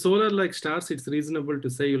in solar-like stars, it's reasonable to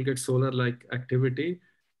say you'll get solar-like activity.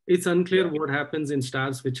 It's unclear what happens in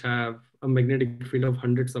stars which have a magnetic field of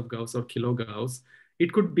hundreds of Gauss or kilogauss.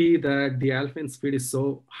 It could be that the alpha speed is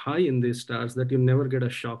so high in these stars that you never get a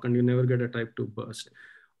shock and you never get a type 2 burst.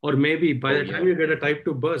 Or maybe by the time you get a type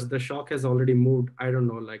 2 burst, the shock has already moved, I don't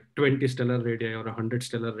know, like 20 stellar radii or 100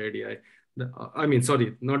 stellar radii. I mean,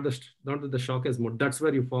 sorry, not that the shock has moved. That's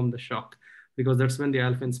where you form the shock, because that's when the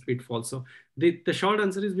alpha speed falls. So the short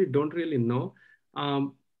answer is we don't really know.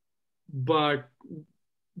 But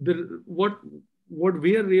what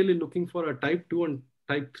we are really looking for are type 2 and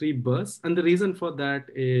type 3 bursts. And the reason for that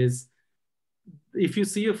is, if you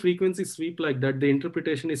see a frequency sweep like that, the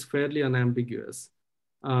interpretation is fairly unambiguous.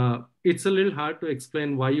 It's a little hard to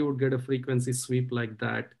explain why you would get a frequency sweep like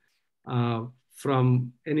that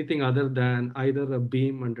from anything other than either a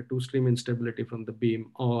beam and a two-stream instability from the beam,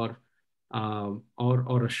 or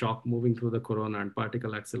a shock moving through the corona and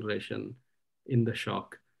particle acceleration in the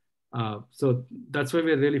shock. So that's why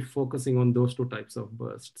we're really focusing on those two types of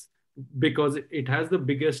bursts, because it has the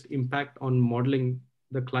biggest impact on modeling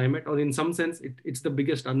the climate, or in some sense, it's the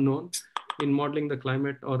biggest unknown in modeling the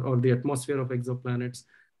climate or the atmosphere of exoplanets.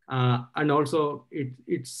 And also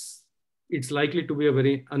it's likely to be a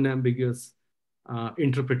very unambiguous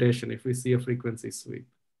interpretation if we see a frequency sweep.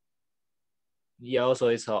 Yeah, also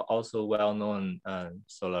it's also well-known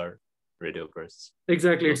solar radio bursts.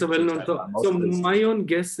 Exactly, it's a well-known. So my own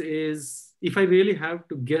guess is, if I really have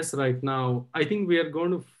to guess right now, I think we are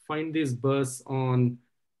going to find these bursts on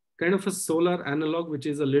kind of a solar analog, which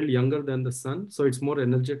is a little younger than the sun. So it's more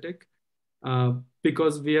energetic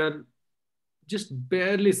because we are just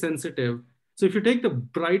barely sensitive. So if you take the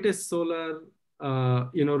brightest solar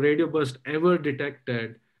radio burst ever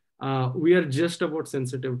detected, we are just about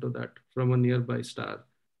sensitive to that from a nearby star,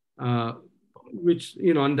 which,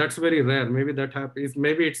 and that's very rare. Maybe that happens.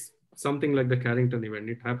 Maybe it's something like the Carrington event.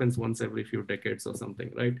 It happens once every few decades or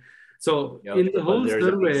something, right? So Yeah, in the but whole there's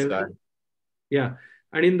a big survey, sky. yeah,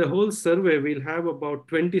 and in the whole survey, we'll have about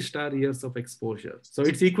 20 star years of exposure. So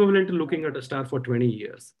it's equivalent to looking at a star for 20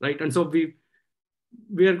 years, right? And so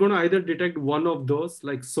we are going to either detect one of those,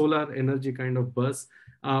 like solar energy kind of bursts,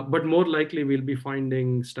 but more likely we'll be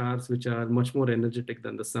finding stars which are much more energetic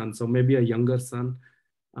than the sun. So maybe a younger sun,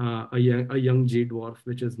 a young G dwarf,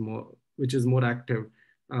 which is more active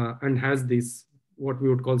and has these what we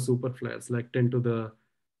would call super flares, like 10 to the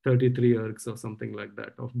 33 ergs or something like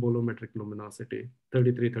that of bolometric luminosity,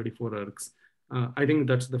 33, 34 ergs. I think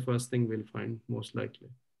that's the first thing we'll find most likely.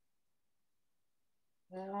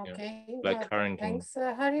 Okay, like current thanks,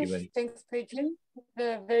 Harish. event. Thanks, Pejin.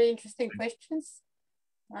 Very interesting questions.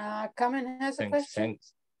 Kamen has a question.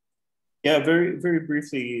 Thanks. Yeah, very, very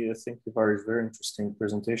briefly, thank you, Harish. Very interesting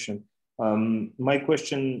presentation. My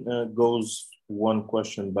question goes one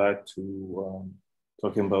question back to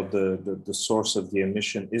talking about the source of the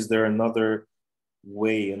emission. Is there another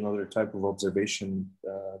way, another type of observation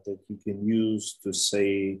that you can use to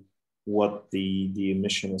say what the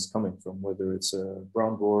emission is coming from, whether it's a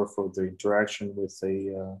brown dwarf or the interaction with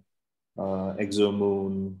a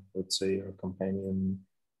exomoon, let's say, or companion,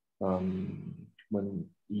 when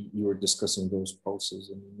you were discussing those pulses?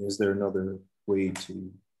 I mean, is there another way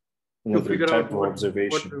to figure type out of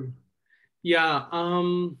observation? Yeah,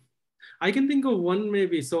 I can think of one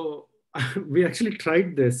maybe. So we actually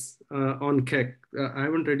tried this on Keck. I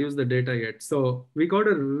haven't reduced the data yet. So we got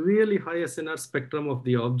a really high SNR spectrum of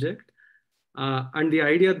the object. And the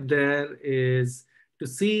idea there is to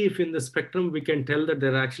see if in the spectrum we can tell that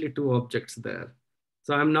there are actually two objects there.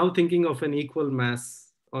 So I'm now thinking of an equal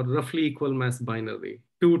mass or roughly equal mass binary,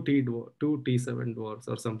 two T7 dwarfs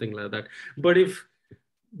or something like that. But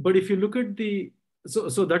if you look at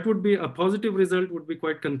so that would be a positive result, would be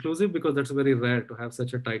quite conclusive because that's very rare to have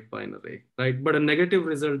such a tight binary, right? But a negative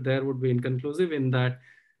result there would be inconclusive in that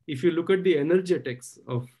if you look at the energetics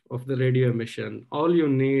of the radio emission, all you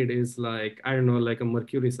need is like, I don't know, like a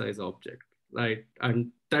Mercury size object, right?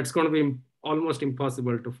 And that's going to be almost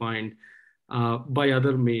impossible to find by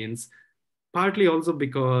other means, partly also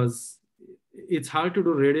because it's hard to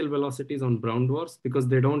do radial velocities on brown dwarfs because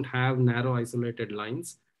they don't have narrow isolated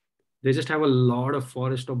lines. They just have a lot of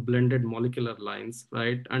forest of blended molecular lines,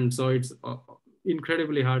 right? And so it's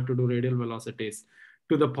incredibly hard to do radial velocities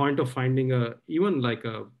to the point of finding even like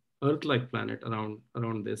a Earth-like planet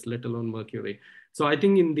around this, let alone Mercury. So I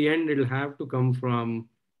think in the end, it'll have to come from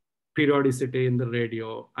periodicity in the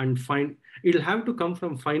radio and it'll have to come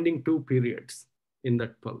from finding two periods in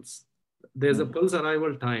that pulse. There's a pulse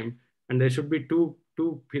arrival time, and there should be two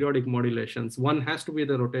periodic modulations. One has to be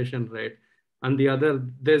the rotation rate, and the other,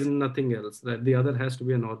 there's nothing else. Right? The other has to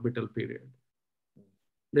be an orbital period.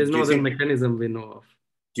 There's no other mechanism we know of.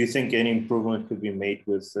 Do you think any improvement could be made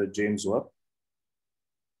with James Webb?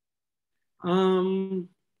 When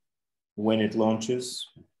it launches?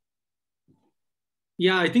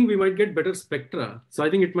 Yeah, I think we might get better spectra. So I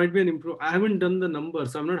think it might be an improvement. I haven't done the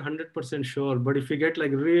numbers, so I'm not 100% sure. But if we get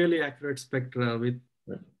like really accurate spectra with...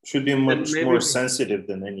 Should be much more sensitive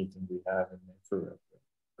than anything we have in infrared.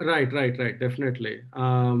 Right, definitely.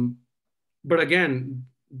 But again,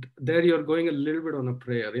 there you're going a little bit on a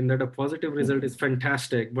prayer in that a positive result is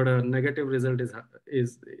fantastic, but a negative result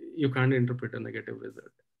is you can't interpret a negative result.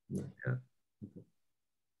 Yeah.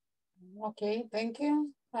 Okay, thank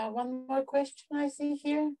you. One more question I see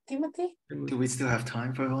here. Timothy? Do we still have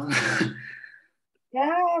time for one?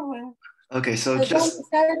 Yeah. Well, okay, so just...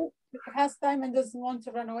 has time and doesn't want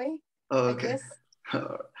to run away. Oh, okay.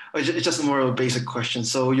 It's just more of a basic question.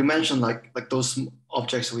 So you mentioned like those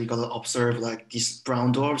objects we gotta observe, like these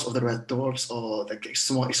brown dwarfs or the red dwarfs or like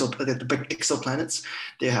the big exoplanets.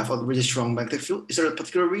 They have a really strong magnetic field. Is there a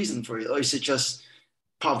particular reason for it, or is it just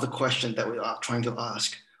part of the question that we are trying to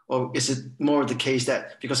ask? Or is it more the case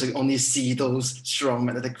that because we only see those strong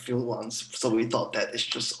magnetic field ones, so we thought that it's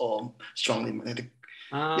just all strongly magnetic?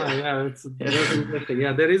 That's interesting.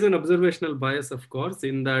 Yeah, there is an observational bias, of course,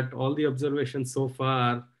 in that all the observations so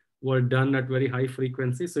far were done at very high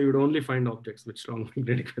frequency. So you'd only find objects with strong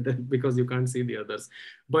magnetic field because you can't see the others.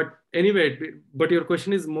 But anyway, but your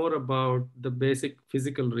question is more about the basic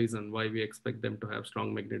physical reason why we expect them to have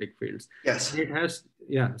strong magnetic fields. Yes. It has,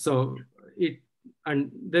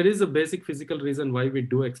 and there is a basic physical reason why we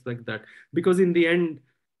do expect that, because in the end,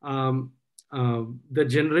 the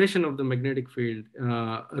generation of the magnetic field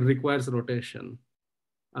requires rotation.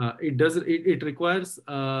 It requires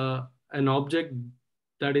an object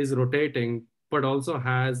that is rotating, but also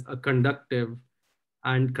has a conductive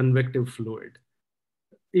and convective fluid.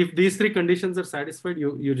 If these three conditions are satisfied,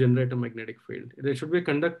 you generate a magnetic field. There should be a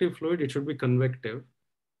conductive fluid, it should be convective,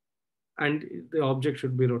 and the object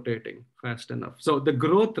should be rotating fast enough. So the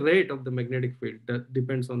growth rate of the magnetic field that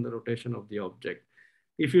depends on the rotation of the object.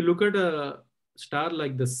 If you look at a star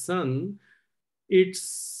like the sun, it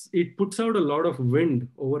puts out a lot of wind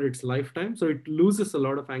over its lifetime, so it loses a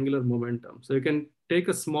lot of angular momentum. So you can take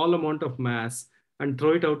a small amount of mass and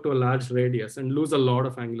throw it out to a large radius and lose a lot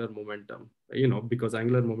of angular momentum, because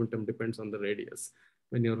angular momentum depends on the radius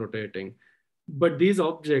when you're rotating. But these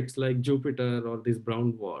objects like Jupiter or these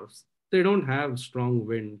brown dwarfs, they don't have strong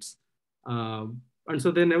winds. And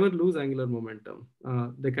so they never lose angular momentum.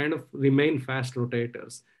 They kind of remain fast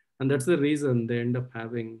rotators. And that's the reason they end up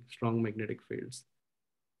having strong magnetic fields.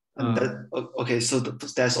 Okay, so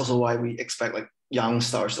that's also why we expect like young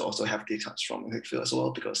stars to also have the strong magnetic field as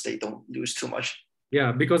well, because they don't lose too much.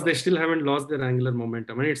 Yeah, because they still haven't lost their angular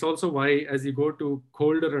momentum. And it's also why as you go to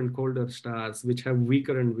colder and colder stars, which have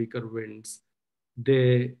weaker and weaker winds,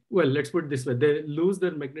 let's put it this way, they lose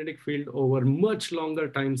their magnetic field over much longer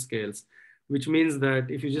time scales, which means that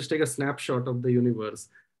if you just take a snapshot of the universe,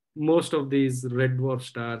 most of these red dwarf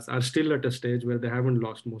stars are still at a stage where they haven't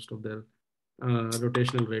lost most of their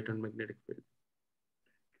rotational rate and magnetic field.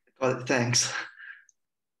 Well, thanks.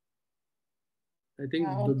 I think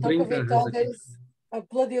on top of it all, there's a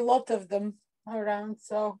bloody lot of them around,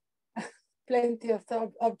 so plenty of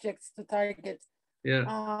objects to target.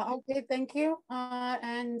 Yeah. Okay, thank you.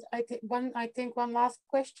 And I think one last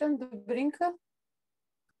question, the Brinke.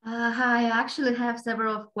 Hi, I actually have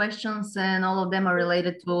several questions, and all of them are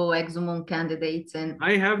related to exomoon candidates. And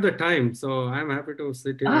I have the time, so I'm happy to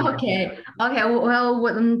sit here. Okay.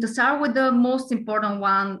 Well, to start with the most important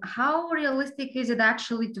one, how realistic is it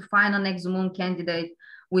actually to find an exomoon candidate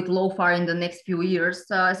with LOFAR in the next few years,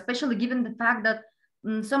 especially given the fact that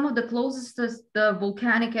some of the closest the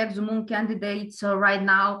volcanic exomoon candidates right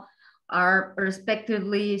now are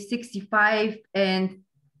respectively 65 and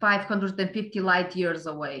 550 light years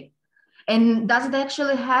away? And does it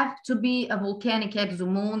actually have to be a volcanic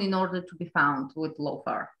exomoon in order to be found with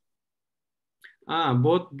LOFAR?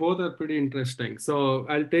 Both are pretty interesting. So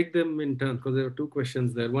I'll take them in turn because there are two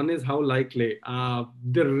questions there. One is how likely.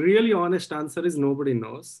 The really honest answer is nobody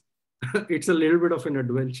knows. It's a little bit of an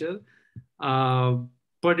adventure,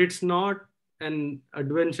 but it's not an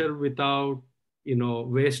adventure without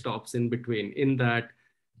way stops in between. In that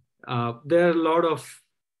there are a lot of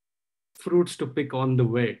fruits to pick on the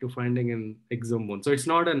way to finding an exomoon. So it's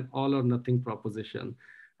not an all or nothing proposition.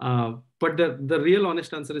 But the real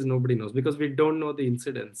honest answer is nobody knows, because we don't know the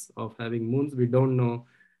incidence of having moons. We don't know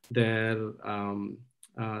their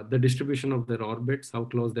the distribution of their orbits, how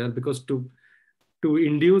close they are, because to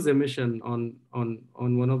induce emission on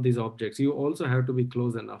one of these objects, you also have to be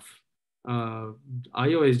close enough.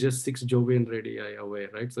 Io is just 6 Jovian radii away,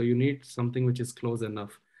 right? So you need something which is close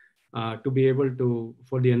enough to be able to,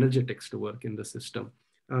 for the energetics to work in the system.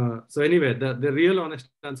 So anyway, the real honest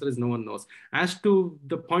answer is no one knows. As to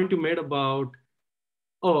the point you made about,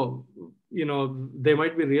 they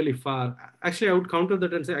might be really far. Actually, I would counter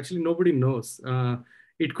that and say, actually, nobody knows.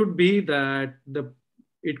 It could be that the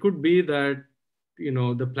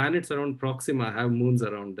planets around Proxima have moons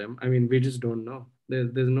around them. I mean, we just don't know.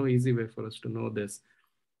 There's no easy way for us to know this.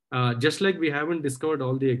 Just like we haven't discovered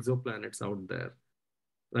all the exoplanets out there,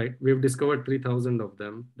 right? We've discovered 3,000 of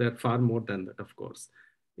them. They're far more than that, of course.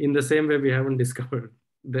 In the same way, we haven't discovered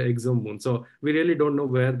the exomoon. So we really don't know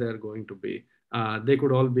where they're going to be. They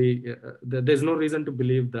could all be, there's no reason to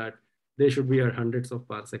believe that they should be hundreds of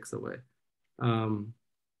parsecs away.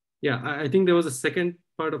 I think there was a second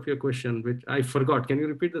part of your question, which I forgot. Can you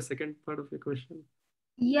repeat the second part of your question?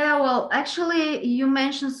 Yeah, well, actually, you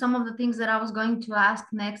mentioned some of the things that I was going to ask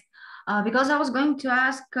next, because I was going to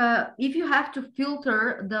ask if you have to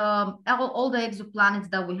filter all the exoplanets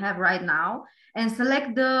that we have right now and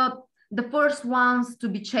select the first ones to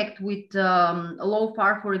be checked with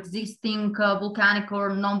LOFAR for existing volcanic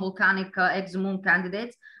or non-volcanic exomoon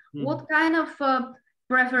candidates. What kind of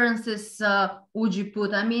preferences would you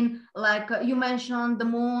put? I mean, like you mentioned the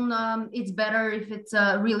moon, it's better if it's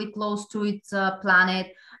really close to its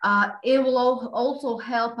planet. It will also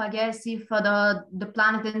help, I guess, if the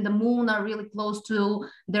planet and the moon are really close to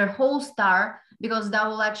their host star, because that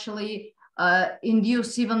will actually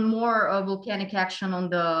induce even more volcanic action on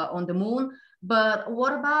the moon. But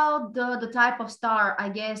what about the type of star? I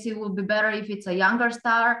guess it would be better if it's a younger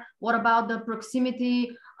star. What about the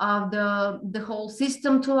proximity of the whole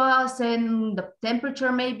system to us, and the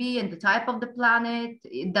temperature maybe, and the type of the planet?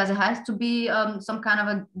 Does it have to be some kind of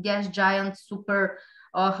a gas giant, super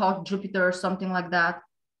hot Jupiter or something like that?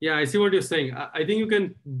 Yeah, I see what you're saying. I think you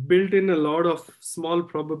can build in a lot of small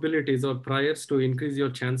probabilities or priors to increase your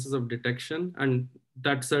chances of detection. And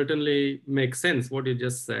that certainly makes sense, what you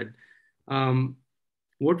just said.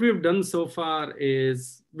 What we've done so far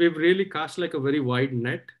is we've really cast like a very wide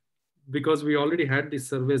net, because we already had these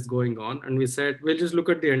surveys going on, and we said, we'll just look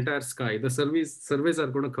at the entire sky. The surveys are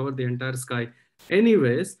going to cover the entire sky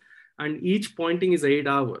anyways, and each pointing is 8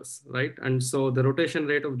 hours, right? And so the rotation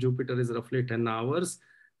rate of Jupiter is roughly 10 hours,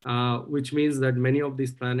 which means that many of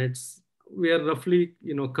these planets, we are roughly,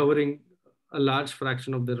 covering a large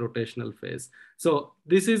fraction of the rotational phase. So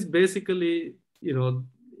this is basically,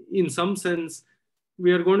 in some sense,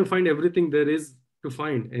 we are going to find everything there is to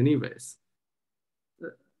find anyways,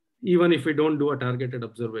 even if we don't do a targeted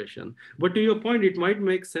observation. But to your point, it might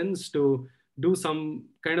make sense to do some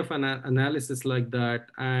kind of an analysis like that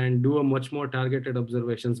and do a much more targeted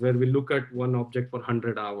observations where we look at one object for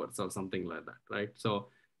 100 hours or something like that, right? So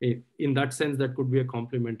in that sense, that could be a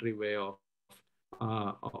complementary way of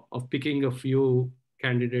picking a few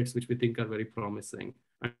candidates which we think are very promising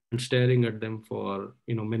and staring at them for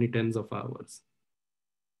many tens of hours.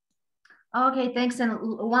 Okay, thanks. And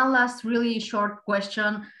one last really short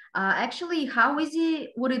question. Actually, how easy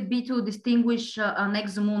would it be to distinguish an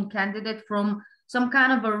exomoon candidate from some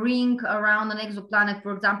kind of a ring around an exoplanet,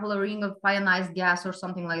 for example, a ring of ionized gas or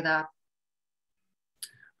something like that?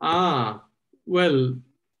 Well,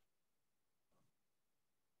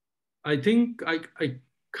 I think I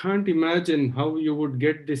can't imagine how you would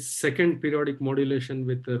get this second periodic modulation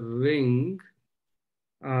with a ring,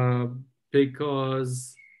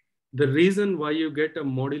 because the reason why you get a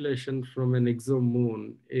modulation from an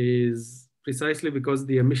exomoon is precisely because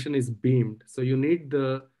the emission is beamed. So you need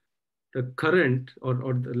the current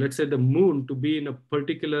or let's say the moon to be in a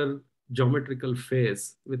particular geometrical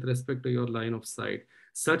phase with respect to your line of sight,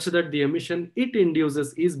 such that the emission it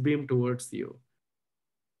induces is beamed towards you.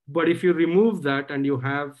 But if you remove that and you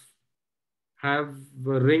have a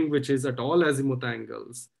ring which is at all azimuth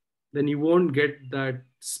angles, then you won't get that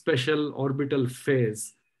special orbital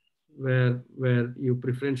phase where you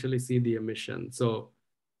preferentially see the emission. So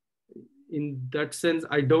in that sense,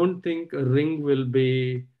 I don't think a ring will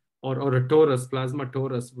be, or a torus, plasma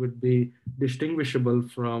torus would be distinguishable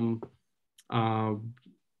from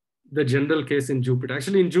the general case in Jupiter.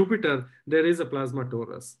 Actually, in Jupiter, there is a plasma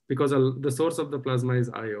torus because the source of the plasma is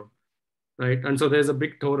Io, right? And so there's a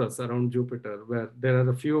big torus around Jupiter where there are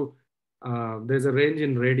a few, there's a range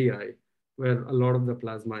in radii where a lot of the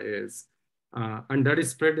plasma is. And that is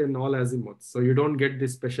spread in all azimuths. So you don't get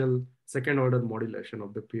this special second order modulation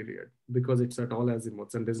of the period because it's at all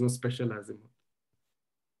azimuths and there's no special azimuth.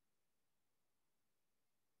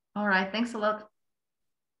 All right, thanks a lot.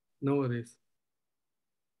 No worries.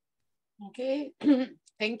 Okay,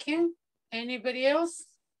 thank you. Anybody else?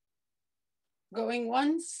 Going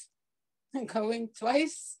once? Going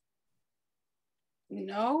twice?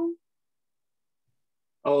 No?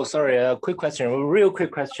 Oh, sorry, a quick question, a real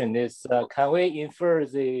quick question is, can we infer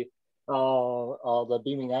the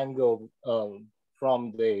beaming angle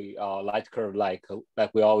from the light curve like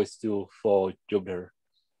we always do for Jupiter?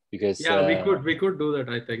 Because yeah, we could do that,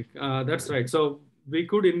 I think. That's right. So we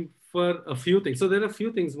could infer a few things. So there are a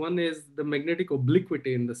few things. One is the magnetic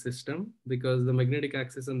obliquity in the system, because the magnetic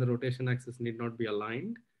axis and the rotation axis need not be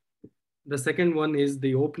aligned. The second one is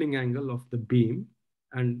the opening angle of the beam,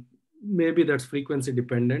 and maybe that's frequency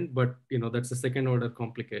dependent, but that's a second order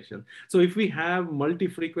complication. So if we have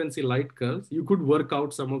multi-frequency light curves, you could work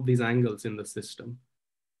out some of these angles in the system.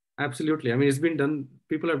 Absolutely. I mean, it's been done.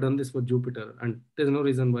 People have done this for Jupiter, and there's no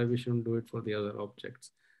reason why we shouldn't do it for the other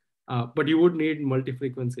objects. But you would need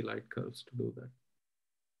multi-frequency light curves to do that.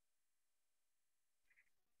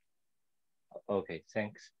 Okay,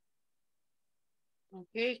 thanks.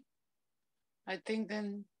 Okay. I think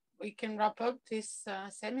then we can wrap up this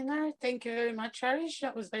seminar. Thank you very much, Harish.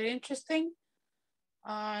 That was very interesting.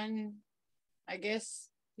 And I guess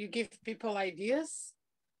you give people ideas.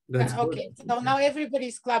 That's okay, good. so now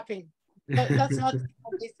everybody's clapping. That's not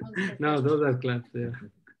no, those are claps, yeah.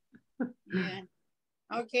 Yeah.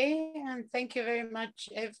 Okay, and thank you very much,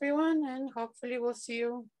 everyone. And hopefully we'll see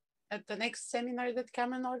you at the next seminar that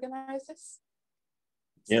Common organizes.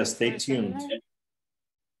 Yeah, stay tuned.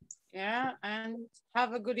 Yeah, and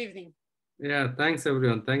have a good evening. Yeah, thanks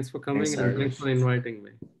everyone. Thanks for coming and thanks for inviting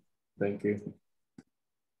me. Thank you.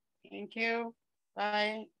 Thank you.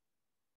 Bye.